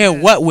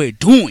 what we're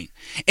doing,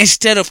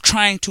 instead of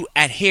trying to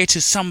adhere to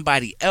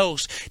somebody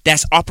else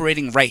that's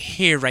operating right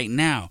here, right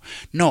now.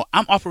 No,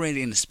 I'm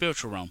operating in the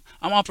spiritual realm.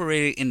 I'm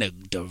operating in the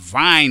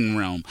divine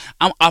realm.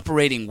 I'm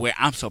operating where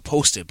I'm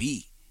supposed to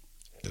be.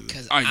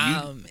 Because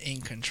I'm in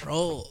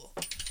control.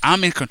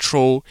 I'm in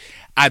control.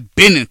 I've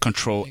been in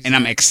control, and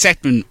I'm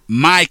accepting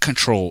my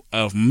control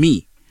of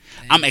me.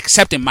 I'm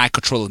accepting my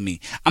control of me.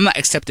 I'm not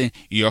accepting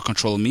your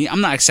control of me.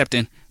 I'm not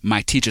accepting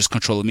my teacher's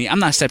control of me. I'm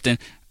not accepting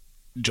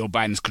Joe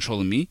Biden's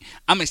control of me.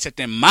 I'm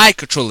accepting my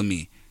control of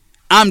me.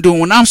 I'm doing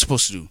what I'm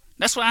supposed to do.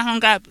 That's why I don't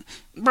got...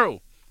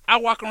 Bro, I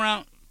walk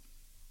around...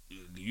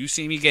 You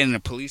see me getting the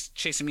police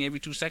chasing me every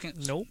 2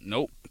 seconds?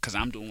 Nope. Because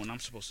I'm doing what I'm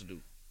supposed to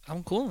do.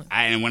 I'm cool.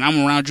 And when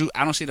I'm around you,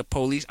 I don't see the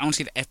police. I don't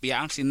see the FBI. I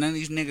don't see none of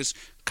these niggas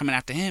coming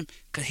after him.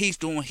 Because he's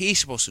doing what he's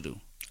supposed to do.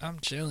 I'm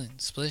chilling,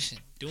 splishing,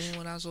 doing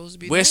what I'm supposed to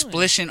be We're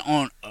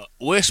doing.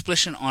 We're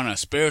splishing on a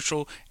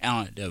spiritual and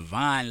on a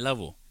divine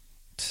level.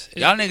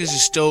 Y'all niggas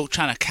is still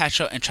trying to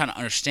catch up and trying to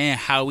understand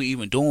how we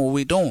even doing what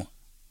we doing.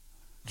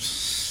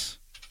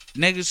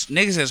 Niggas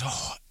is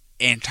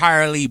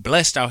entirely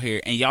blessed out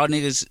here, and y'all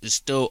niggas is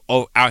still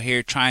out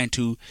here trying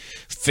to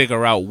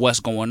figure out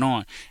what's going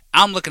on.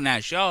 I'm looking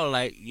at y'all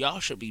like y'all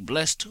should be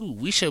blessed too.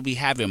 We should be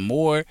having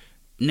more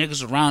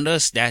niggas around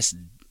us that's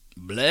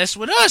blessed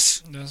with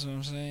us. That's what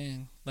I'm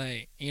saying.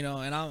 Like, you know,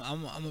 and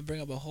I'm gonna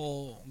bring up a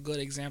whole good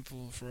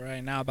example for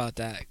right now about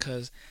that,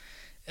 because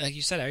like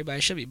you said,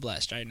 everybody should be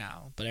blessed right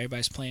now, but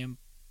everybody's playing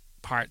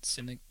parts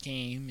in the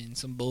game and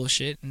some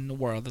bullshit in the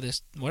world of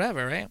this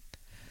whatever, right?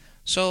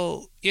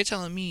 So you're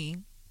telling me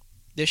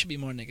there should be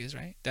more niggas,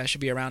 right? That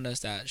should be around us,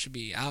 that should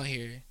be out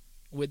here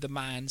with the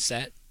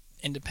mindset,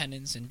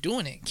 independence, and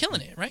doing it,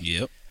 killing it, right?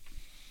 Yep.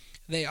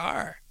 They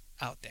are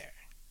out there,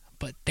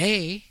 but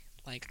they,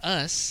 like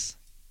us,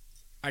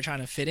 are trying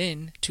to fit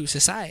in to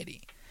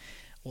society.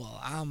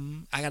 Well,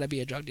 I gotta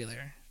be a drug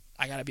dealer.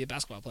 I gotta be a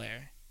basketball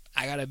player.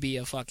 I gotta be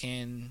a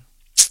fucking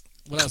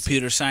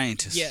computer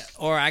scientist. Yeah,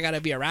 or I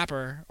gotta be a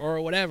rapper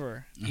or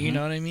whatever. Mm-hmm. You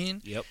know what I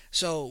mean? Yep.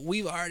 So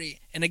we've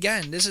already, and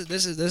again, this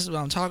is what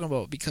I'm talking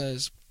about,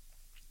 because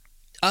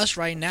us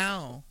right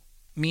now,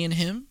 me and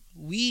him,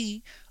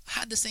 we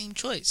had the same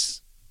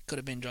choice. Could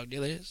have been drug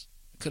dealers.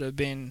 We could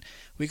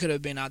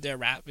have been out there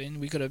rapping.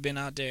 We could have been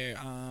out there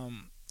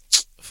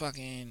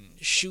fucking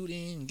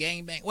shooting,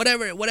 gangbang,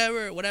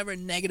 whatever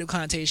negative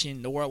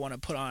connotation the world want to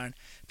put on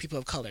people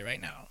of color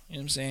right now. You know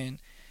what I'm saying?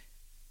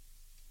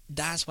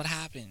 That's what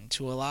happened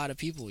to a lot of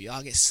people.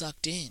 Y'all get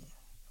sucked in.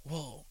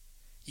 Whoa,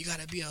 you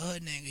gotta be a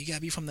hood nigga. You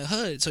gotta be from the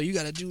hood, so you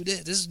gotta do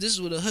this. This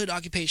is what a hood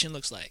occupation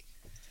looks like.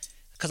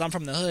 Cause I'm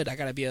from the hood, I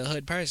gotta be a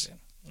hood person.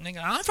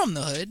 Nigga, I'm from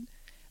the hood.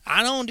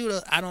 I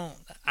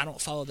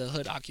don't follow the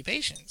hood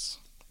occupations,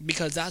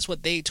 because that's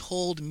what they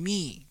told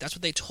me. That's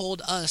what they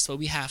told us what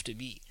we have to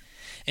be.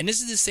 And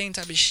this is the same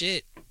type of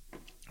shit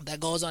that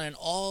goes on in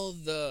all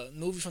the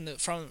movies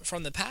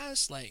from the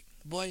past, like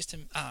Boys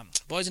in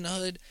the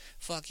Hood,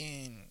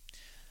 fucking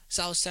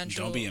South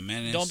Central. Don't be a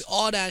menace.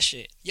 All that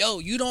shit. Yo,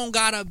 you don't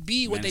gotta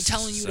be what they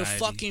telling you to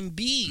fucking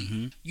be.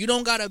 Mm-hmm. You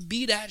don't gotta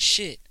be that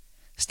shit.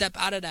 Step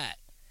out of that.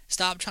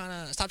 Stop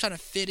trying to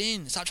fit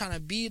in. Stop trying to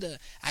be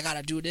I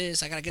gotta do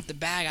this. I gotta get the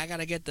bag. I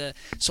gotta get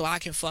so I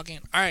can fucking.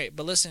 All right,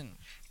 but listen.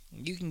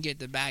 You can get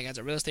the bag as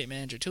a real estate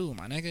manager too,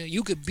 my nigga.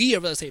 You could be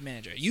a real estate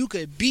manager. You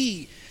could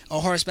be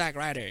a horseback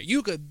rider.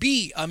 You could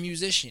be a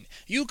musician.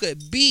 You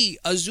could be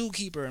a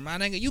zookeeper, my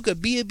nigga. You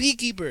could be a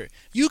beekeeper.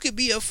 You could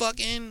be a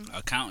fucking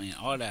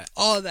accountant, all that.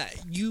 All that.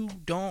 You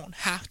don't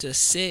have to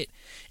sit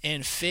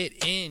and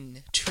fit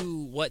in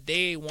to what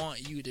they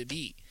want you to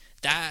be.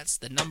 That's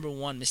the number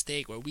one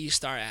mistake where we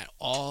start at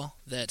all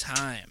the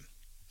time.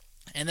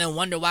 And then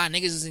wonder why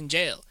niggas is in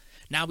jail.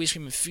 Now we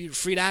screaming,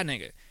 free that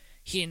nigga.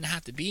 He didn't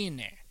have to be in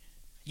there.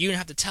 You didn't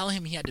have to tell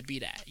him he had to be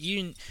that.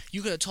 You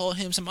could have told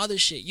him some other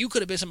shit. You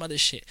could have been some other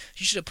shit.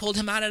 You should have pulled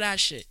him out of that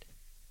shit.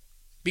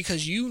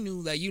 Because you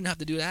knew that you didn't have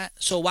to do that.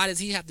 So why does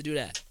he have to do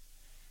that?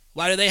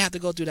 Why do they have to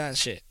go through that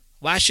shit?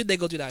 Why should they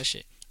go through that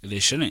shit? They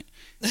shouldn't.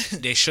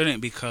 They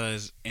shouldn't,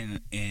 because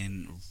in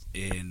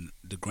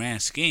the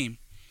grand scheme,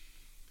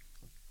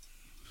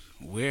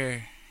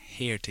 we're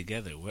here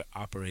together. We're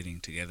operating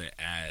together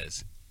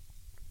as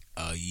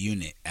a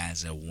unit,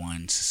 as a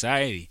one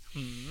society.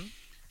 Mm-hmm.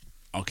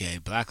 Okay,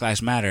 Black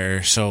Lives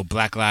Matter, so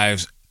Black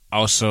Lives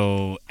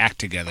also act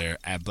together.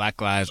 Black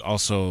Lives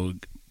also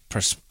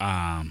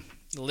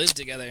Live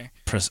together.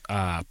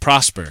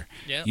 Prosper.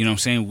 Yep. You know what I'm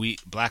saying?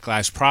 Black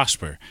Lives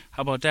prosper.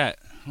 How about that?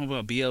 How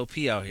about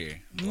BLP out here?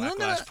 Black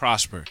Lives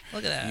prosper.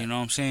 Look at that. You know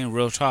what I'm saying?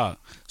 Real talk.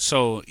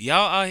 So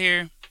y'all out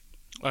here,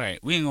 all right,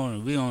 we ain't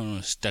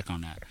gonna stuck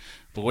on that.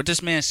 But what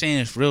this man's saying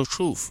is real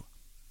truth.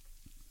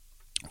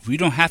 We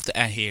don't have to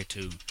adhere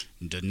to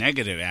the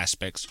negative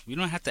aspects. We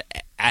don't have to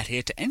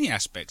adhere to any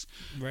aspects.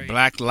 Right.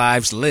 Black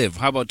Lives Live.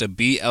 How about the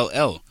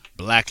BLL?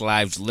 Black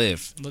Lives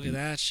Live. Look at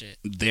that shit.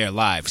 Their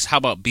lives. How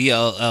about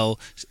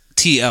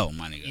BLLTL,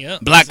 my nigga?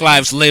 Yep. Black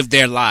Lives Live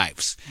their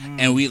lives.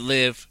 And we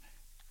live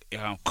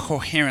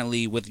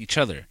coherently with each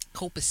other.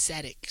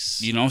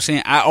 Copacetics. You know what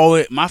I'm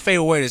saying? My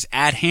favorite word is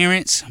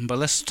adherence, but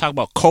let's talk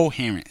about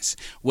coherence,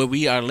 where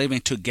we are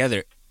living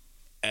together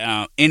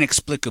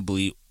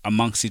inexplicably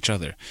amongst each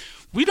other.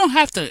 We don't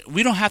have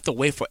to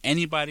wait for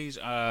anybody's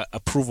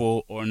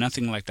approval or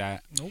nothing like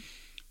that. Nope.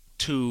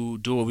 To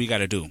do what we got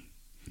to do.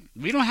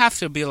 We don't have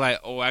to be like,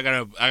 oh, I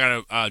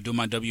gotta do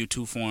my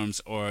W-2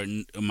 forms or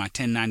my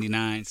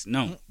 1099s.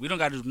 No, we don't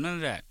gotta do none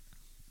of that.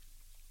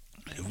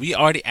 We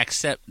already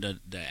accept the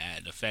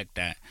fact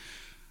that,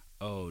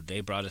 oh, they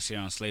brought us here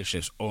on slave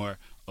ships, or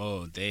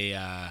oh, they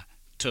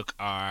took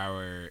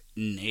our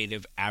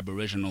native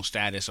Aboriginal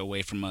status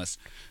away from us.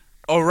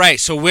 All right,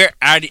 so we're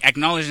already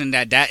acknowledging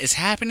that is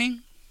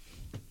happening.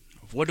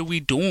 What are we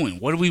doing?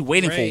 What are we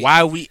waiting for?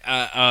 Why are we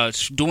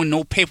doing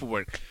no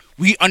paperwork?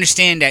 We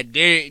understand that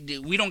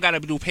we don't gotta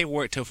do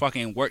paperwork to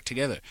fucking work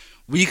together.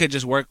 We could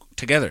just work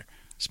together.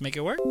 Just make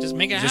it work. Just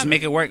make it happen. Just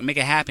make it work. Make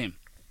it happen.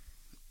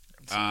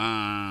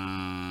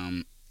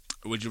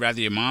 Would you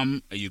rather your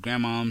mom or your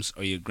grandmoms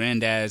or your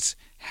granddads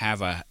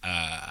have a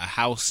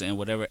house and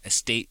whatever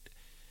estate,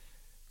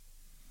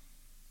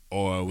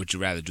 or would you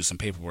rather do some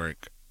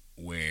paperwork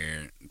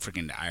where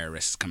freaking the IRS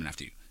is coming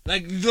after you?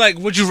 Like,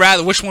 would you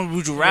rather? Which one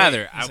would you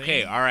rather? Right.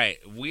 Okay, all right.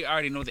 We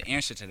already know the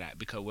answer to that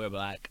because we're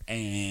black,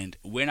 and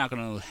we're not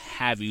gonna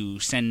have you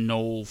send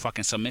no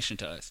fucking submission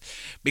to us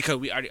because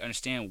we already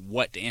understand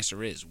what the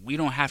answer is. We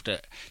don't have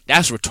to.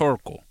 That's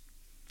rhetorical.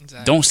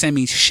 Exactly. Don't send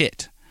me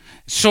shit.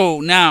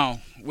 So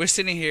now we're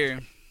sitting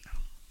here.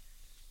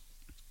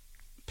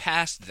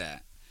 Past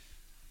that,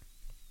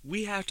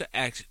 we have to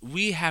act.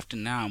 We have to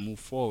now move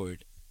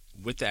forward.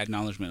 With the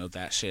acknowledgement of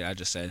that shit I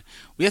just said,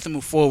 we have to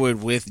move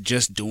forward with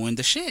just doing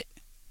the shit.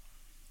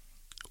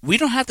 We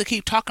don't have to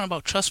keep talking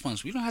about trust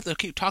funds. We don't have to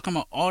keep talking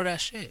about all that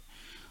shit.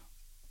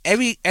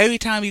 Every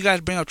time you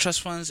guys bring up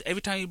trust funds,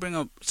 every time you bring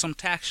up some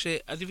tax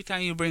shit, every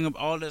time you bring up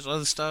all this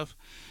other stuff,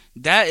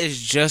 that is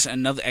just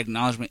another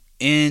acknowledgement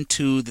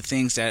into the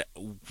things that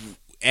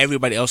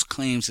everybody else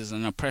claims is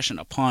an oppression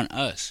upon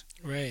us.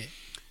 Right.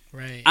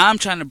 I'm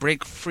trying to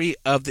break free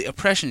of the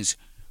oppressions.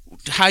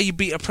 How you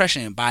beat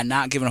oppression? By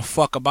not giving a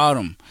fuck about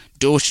them.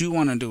 Do what you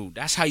want to do.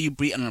 That's how you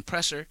beat an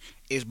oppressor,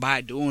 is by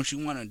doing what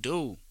you want to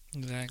do.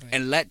 Exactly.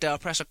 And let the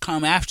oppressor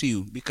come after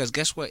you. Because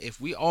guess what? If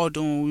we all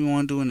doing what we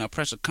want to do and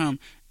the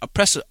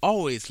oppressor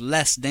always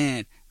less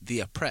than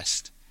the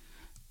oppressed.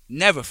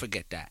 Never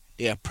forget that.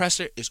 The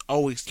oppressor is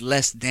always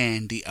less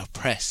than the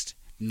oppressed,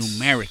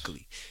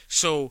 numerically.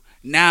 So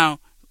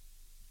now,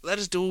 let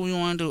us do what we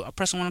want to do.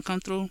 Oppressor want to come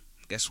through?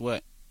 Guess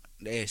what?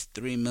 There's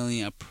 3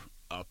 million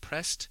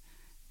oppressed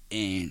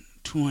and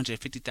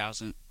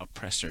 250,000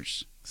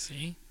 oppressors.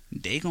 See?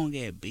 They gonna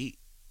get beat.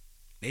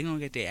 They gonna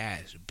get their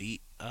ass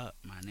beat up,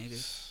 my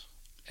niggas.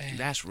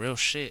 That's real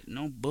shit.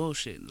 No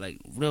bullshit. Like,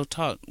 real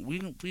talk. We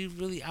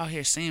really out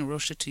here saying real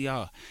shit to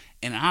y'all.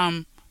 And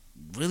I'm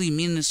really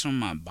meaning this from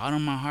my bottom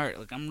of my heart.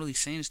 Like, I'm really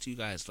saying this to you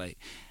guys. Like,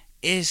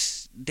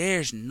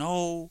 there's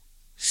no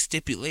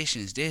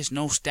stipulations. There's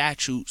no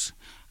statutes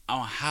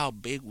on how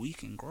big we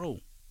can grow.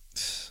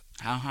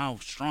 How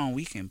strong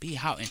we can be.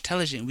 How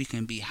intelligent we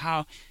can be.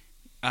 How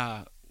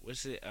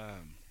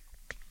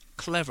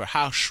clever,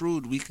 how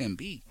shrewd we can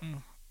be.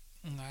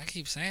 I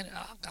keep saying it.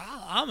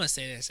 I'm gonna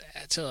say this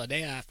until the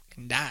day I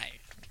fucking die.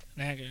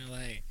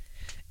 Like,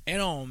 it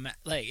don't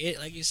like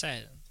you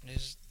said.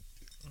 There's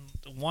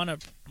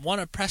one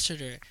oppressor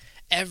to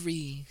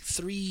every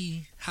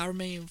 3 however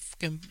many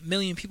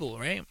million people,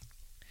 right?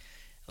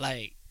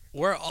 Like,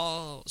 we're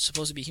all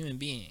supposed to be human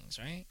beings,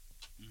 right?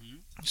 Mm-hmm.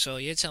 So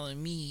you're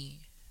telling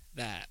me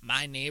that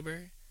my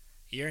neighbor,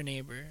 your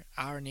neighbor,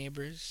 our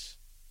neighbors,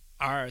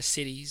 our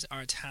cities,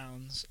 our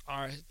towns,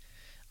 our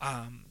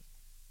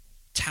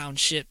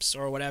townships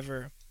or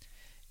whatever,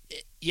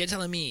 you're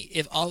telling me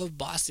if all of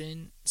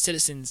Boston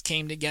citizens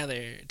came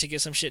together to get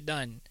some shit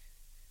done,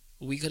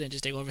 we couldn't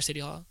just take over City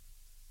Hall?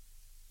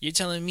 You're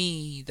telling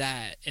me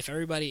that if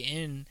everybody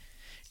in...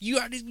 You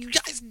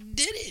guys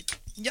did it.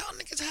 Y'all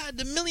niggas had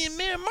the Million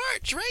Man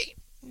March, right?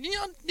 You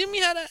know, didn't we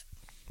have that?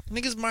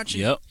 Niggas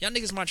marching. Yep. Y'all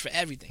niggas march for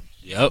everything.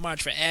 Yep. Y'all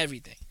march for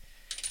everything.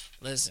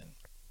 Listen,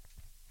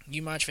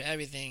 you march for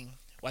everything.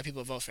 White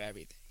people vote for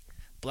everything.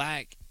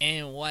 Black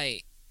and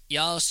white,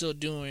 y'all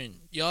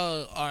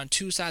y'all are on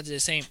two sides of the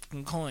same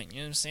coin. You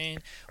know what I'm saying?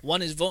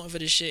 One is voting for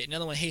this shit, and the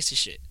other one hates the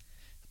shit.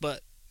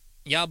 But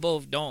y'all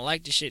both don't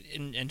like the shit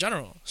in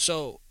general.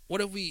 So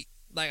what if we,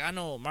 like, I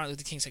know Martin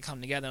Luther King said come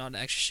together and all the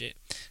extra shit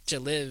to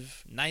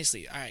live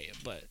nicely. All right,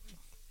 but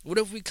what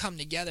if we come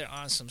together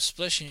on some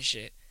splishing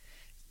shit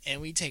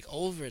and we take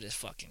over this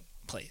fucking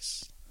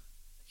place?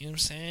 You know what I'm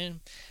saying?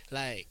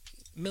 Like,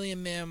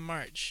 Million Man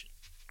March.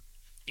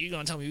 You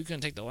gonna tell me we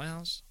couldn't take the White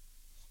House?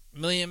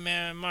 Million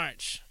Man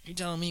March. You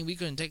telling me we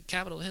couldn't take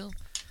Capitol Hill?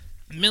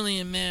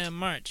 Million Man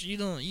March. You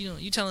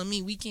telling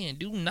me we can't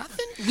do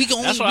nothing? We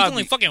can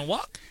only fucking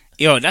walk?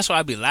 Yo, that's why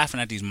I be laughing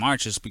at these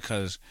marches,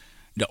 because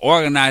the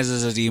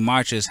organizers of these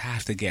marches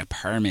have to get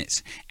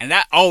permits, and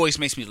that always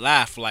makes me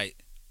laugh. Like,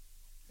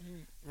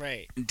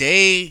 right?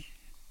 They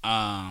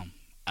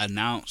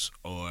announce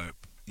or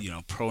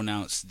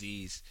pronounce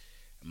these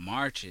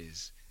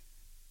marches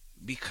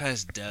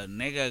because the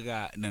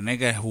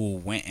nigga who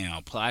went and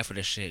applied for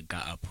the shit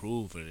got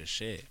approved for the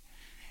shit.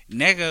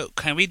 Nigga,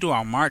 can we do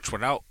our march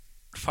without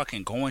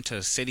fucking going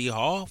to City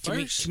Hall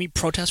first? Can we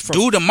protest for...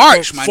 Do the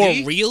march, my for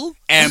G. real?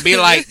 And be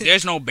like,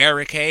 there's no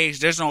barricades,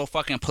 there's no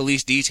fucking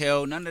police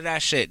detail, none of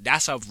that shit.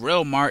 That's a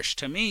real march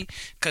to me,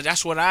 because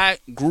that's what I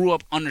grew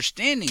up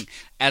understanding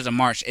as a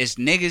march. Is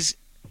niggas,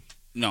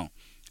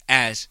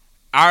 as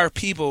our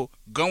people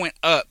going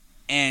up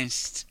and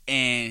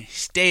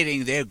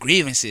stating their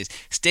grievances,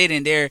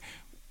 stating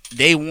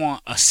they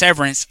want a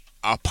severance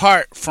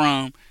apart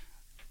from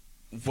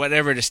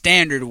whatever the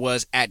standard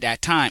was at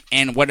that time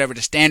and whatever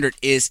the standard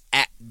is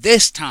at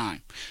this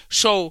time.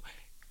 So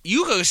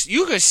you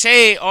could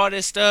say all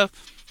this stuff.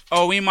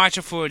 Oh, we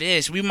marching for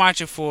this, we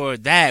marching for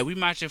that, we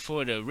marching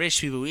for the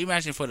rich people, we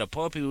marching for the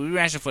poor people, we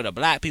marching for the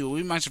black people,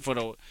 we marching for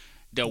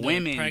the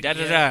women,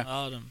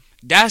 all of them.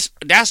 That's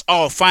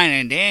all fine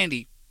and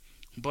dandy,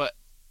 but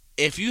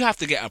if you have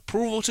to get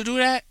approval to do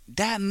that,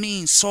 that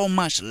means so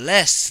much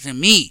less to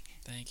me.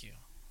 Thank you.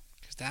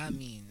 Because that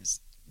means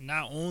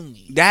not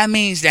only... That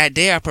means that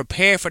they are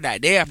prepared for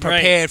that. They are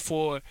prepared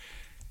for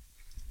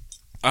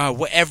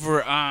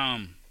whatever...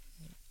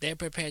 They're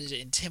prepared to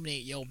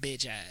intimidate your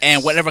bitch ass.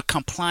 And whatever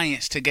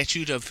compliance to get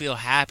you to feel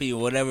happy or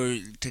whatever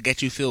to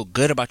get you feel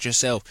good about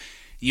yourself.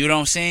 You know what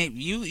I'm saying?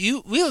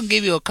 We'll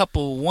give you a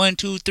couple, 1,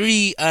 2,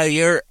 3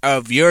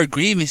 of your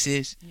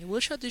grievances. Yeah, we'll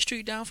shut the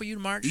street down for you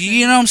to march.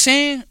 You know what I'm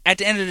saying? At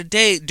the end of the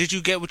day, did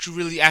you get what you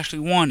really actually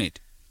wanted?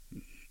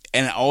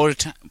 And all the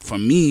time, for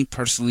me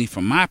personally,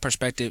 from my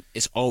perspective,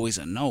 it's always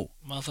a no.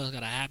 Motherfuckers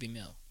got a Happy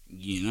Meal.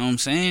 You know what I'm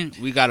saying?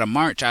 We got a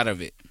march out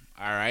of it.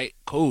 All right,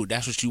 cool.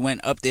 That's what you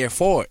went up there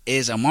for,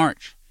 is a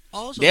march.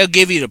 Also, they'll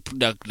give you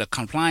the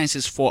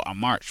compliances for a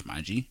march,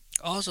 my G.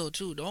 Also,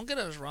 too, don't get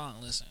us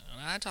wrong. Listen,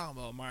 when I talk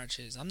about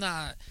marches,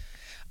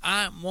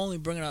 I'm only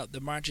bringing up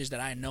the marches that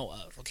I know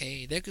of,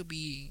 okay? There could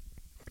be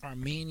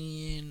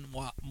Armenian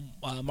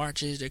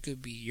marches, there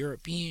could be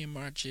European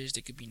marches,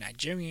 there could be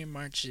Nigerian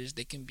marches,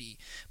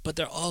 but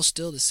they're all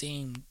still the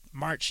same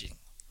marching.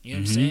 You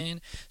know what I'm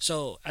saying?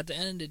 So, at the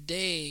end of the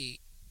day,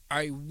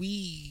 are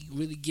we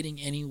really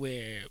getting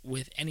anywhere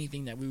with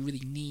anything that we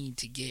really need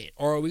to get?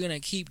 Or are we going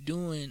to keep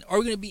doing, or are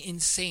we going to be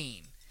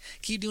insane?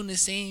 Keep doing the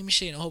same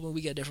shit and hoping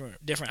we get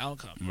different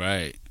outcome.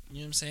 Right. You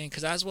know what I'm saying?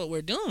 Because that's what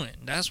we're doing.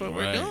 That's what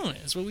we're doing.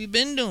 That's what we've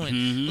been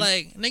doing.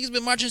 Like, niggas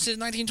been marching since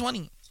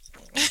 1920.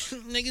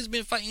 Niggas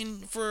been fighting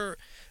for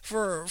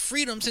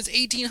freedom since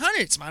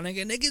 1800s, my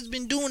nigga. Niggas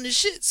been doing this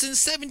shit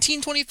since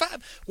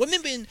 1725.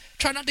 Women been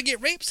trying not to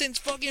get raped since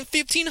fucking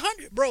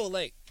 1500, bro.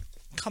 Like,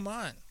 come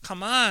on.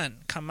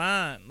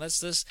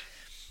 Let's just,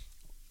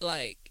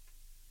 like,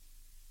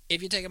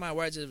 if you're taking my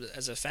words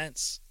as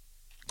offense,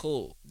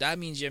 cool. That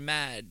means you're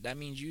mad. That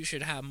means you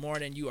should have more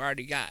than you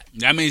already got.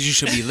 That means you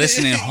should be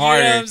listening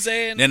harder you know what I'm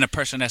saying? Than the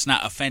person that's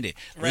not offended.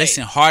 Right.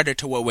 Listen harder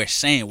to what we're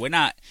saying. We're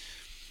not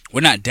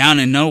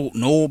downing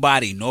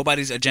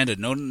nobody's agenda,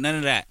 none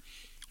of that.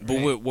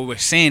 But what we're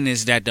saying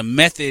is that the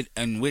method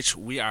in which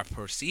we are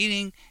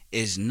proceeding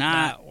is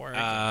not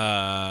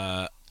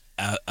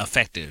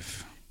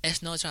effective.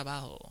 Es no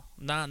trabajo.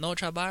 No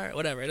trabajo,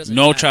 whatever. It doesn't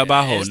no matter.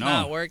 trabajo, it's no.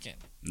 not working.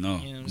 No.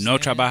 You know No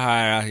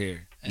trabajo out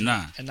here.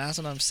 Nah. And that's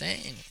what I'm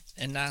saying.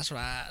 And that's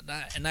what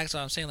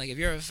I'm saying. Like, if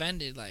you're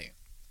offended, like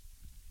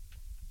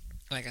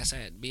I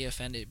said, be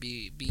offended,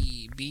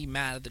 be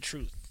mad at the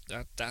truth.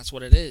 That's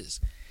what it is.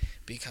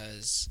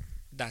 Because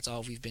that's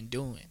all we've been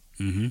doing.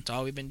 That's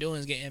all we've been doing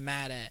is getting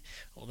mad at,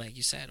 well, like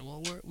you said,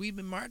 well, we've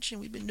been marching,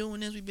 we've been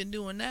doing this, we've been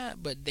doing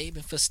that, but they've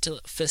been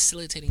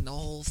facilitating the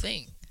whole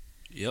thing.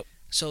 Yep.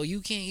 So you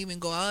can't even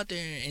go out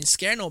there and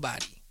scare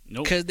nobody.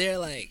 Nope. Because they're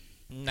like,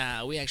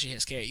 nah, we actually here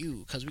to scare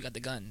you because we got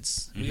the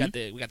guns, we got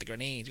the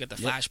grenades, we got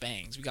the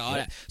flashbangs, we got all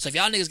that. So if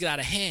y'all niggas get out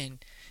of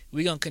hand,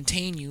 we gonna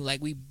contain you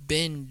like we've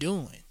been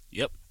doing.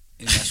 Yep.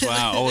 And that's why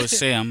I always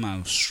say I'm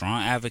a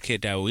strong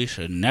advocate that we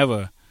should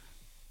never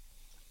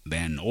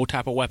ban no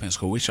type of weapons,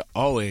 because we should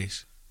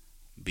always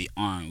be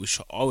armed. We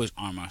should always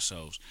arm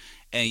ourselves.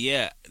 And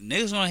yeah,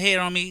 niggas gonna hate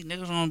on me.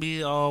 Niggas gonna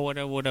be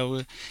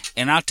whatever.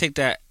 And I'll take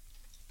that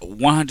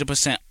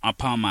 100%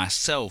 upon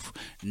myself.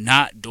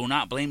 Do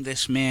not blame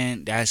this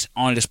man that's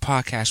on this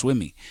podcast with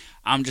me.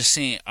 I'm just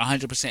saying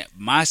 100%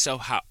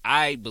 myself. How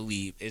I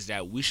believe is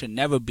that we should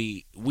never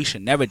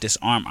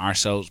disarm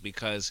ourselves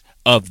because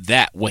of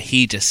that. What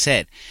he just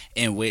said,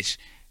 in which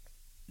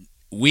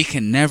we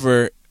can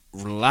never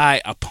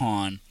rely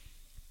upon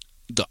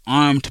the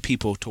armed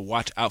people to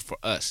watch out for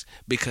us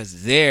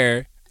because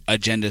their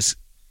agendas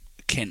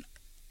can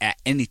at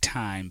any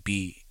time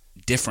be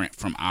different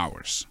from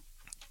ours.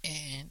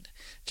 And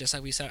just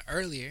like we said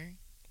earlier,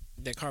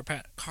 the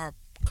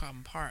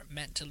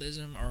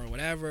compartmentalism or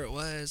whatever it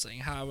was, like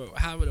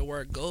however the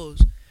word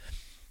goes,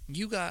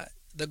 you got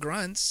the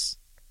grunts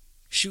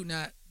shooting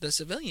at the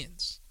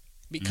civilians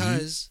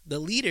because the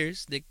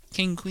leaders, the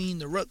king, queen,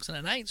 the rooks, and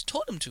the knights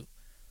told them to.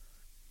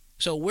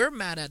 So we're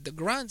mad at the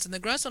grunts, and the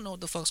grunts don't know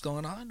what the fuck's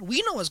going on.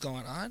 We know what's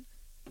going on,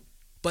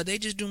 but they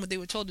just doing what they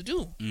were told to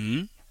do.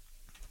 Mm-hmm.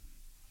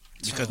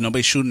 Because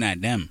nobody's shooting at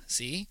them.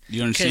 See,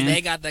 you understand? Because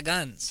they got the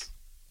guns.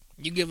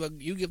 You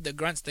give the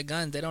grunts the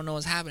guns, they don't know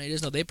what's happening. They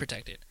just know they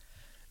protected.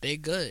 They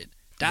good.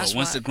 That's but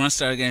once why, the grunts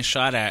start getting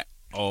shot at,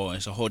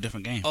 it's a whole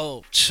different game.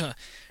 Oh,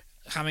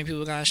 how many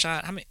people got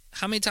shot?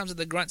 How many times did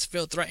the grunts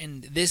feel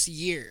threatened this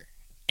year,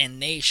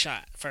 and they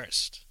shot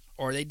first,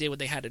 or they did what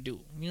they had to do?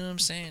 You know what I'm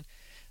saying?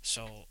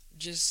 So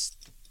just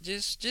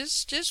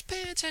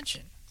pay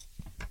attention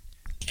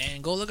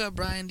and go look up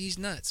Brian D's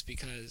nuts,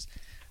 because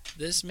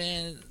this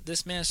man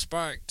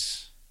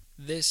sparked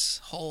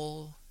this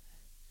whole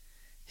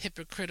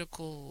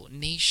hypocritical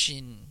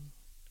nation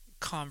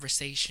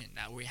conversation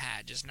that we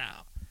had just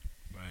now.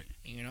 Right.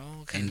 You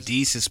know? And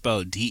Deese is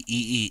spelled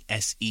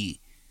D-E-E-S-E.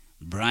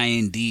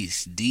 Brian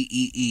Deese.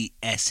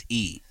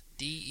 D-E-E-S-E.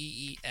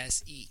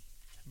 D-E-E-S-E.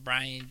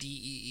 Brian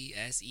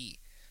D-E-E-S-E.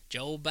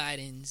 Joe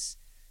Biden's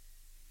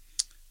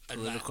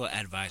political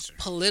advisor.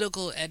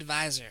 Political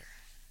advisor.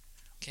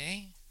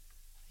 Okay?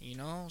 You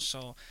know,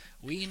 so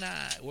we're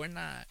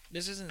not,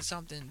 this isn't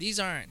something,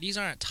 these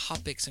aren't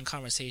topics and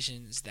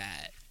conversations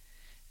that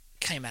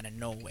came out of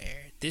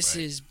nowhere. This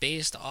is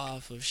based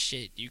off of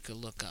shit you could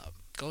look up.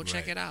 Go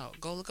check it out.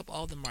 Go look up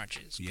all the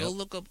marches. Go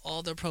look up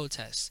all the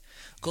protests.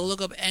 Go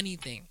look up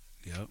anything.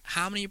 Yep.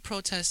 How many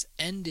protests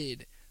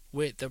ended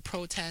with the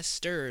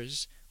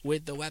protesters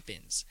with the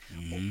weapons?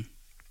 Mm-hmm.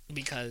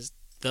 Because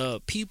the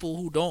people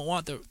who don't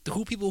want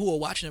people who are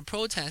watching the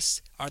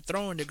protests are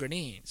throwing the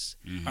grenades,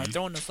 are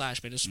throwing the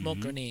flashbang, the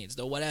smoke grenades,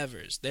 the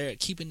whatevers. They're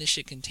keeping this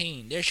shit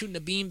contained. They're shooting the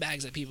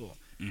beanbags at people.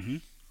 Mm-hmm.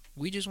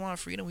 We just want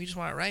freedom. We just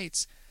want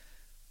rights.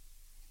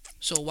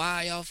 So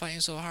why are y'all fighting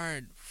so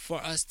hard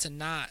for us to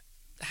not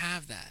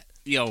have that?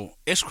 Yo,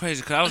 it's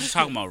crazy because I was just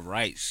talking about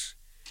rights.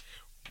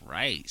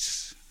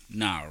 Rights.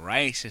 Nah,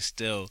 rights is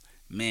still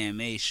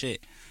man-made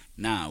shit.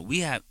 Nah, we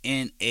have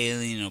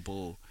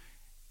inalienable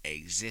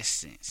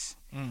existence.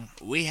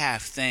 We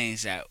have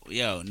things that,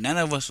 none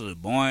of us was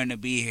born to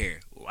be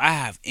here. I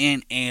have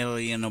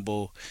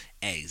inalienable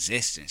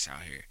existence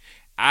out here.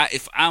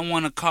 If I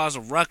want to cause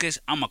a ruckus,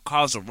 I'm going to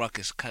cause a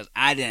ruckus because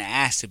I didn't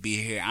ask to be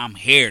here. I'm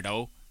here,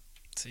 though.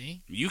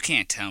 See? You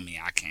can't tell me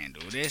I can't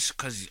do this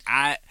because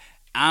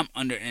I'm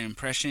under an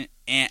impression,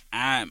 and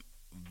I'm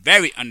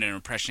very under an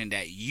impression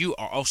that you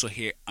are also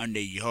here under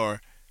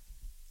your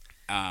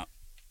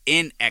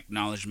in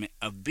acknowledgement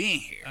of being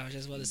here. I was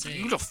just about to say.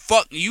 You the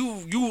fuck,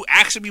 you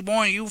actually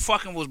born, you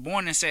fucking was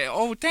born and said,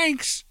 oh,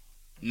 thanks.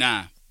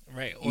 Nah.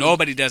 Right.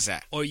 Nobody does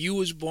that. Or you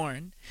was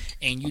born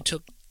and you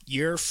took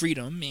your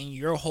freedom and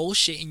your whole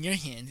shit in your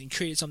hands and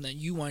created something that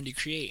you wanted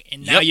to create.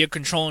 And now you're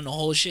controlling the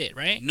whole shit,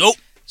 right? Nope.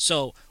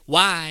 So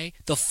why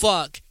the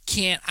fuck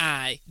can't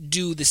I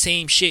do the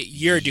same shit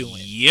you're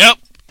doing? Yep.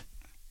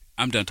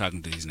 I'm done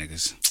talking to these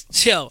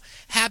niggas. Yo,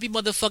 happy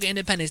motherfucking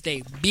Independence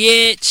Day,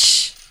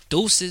 bitch.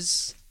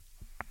 Deuces.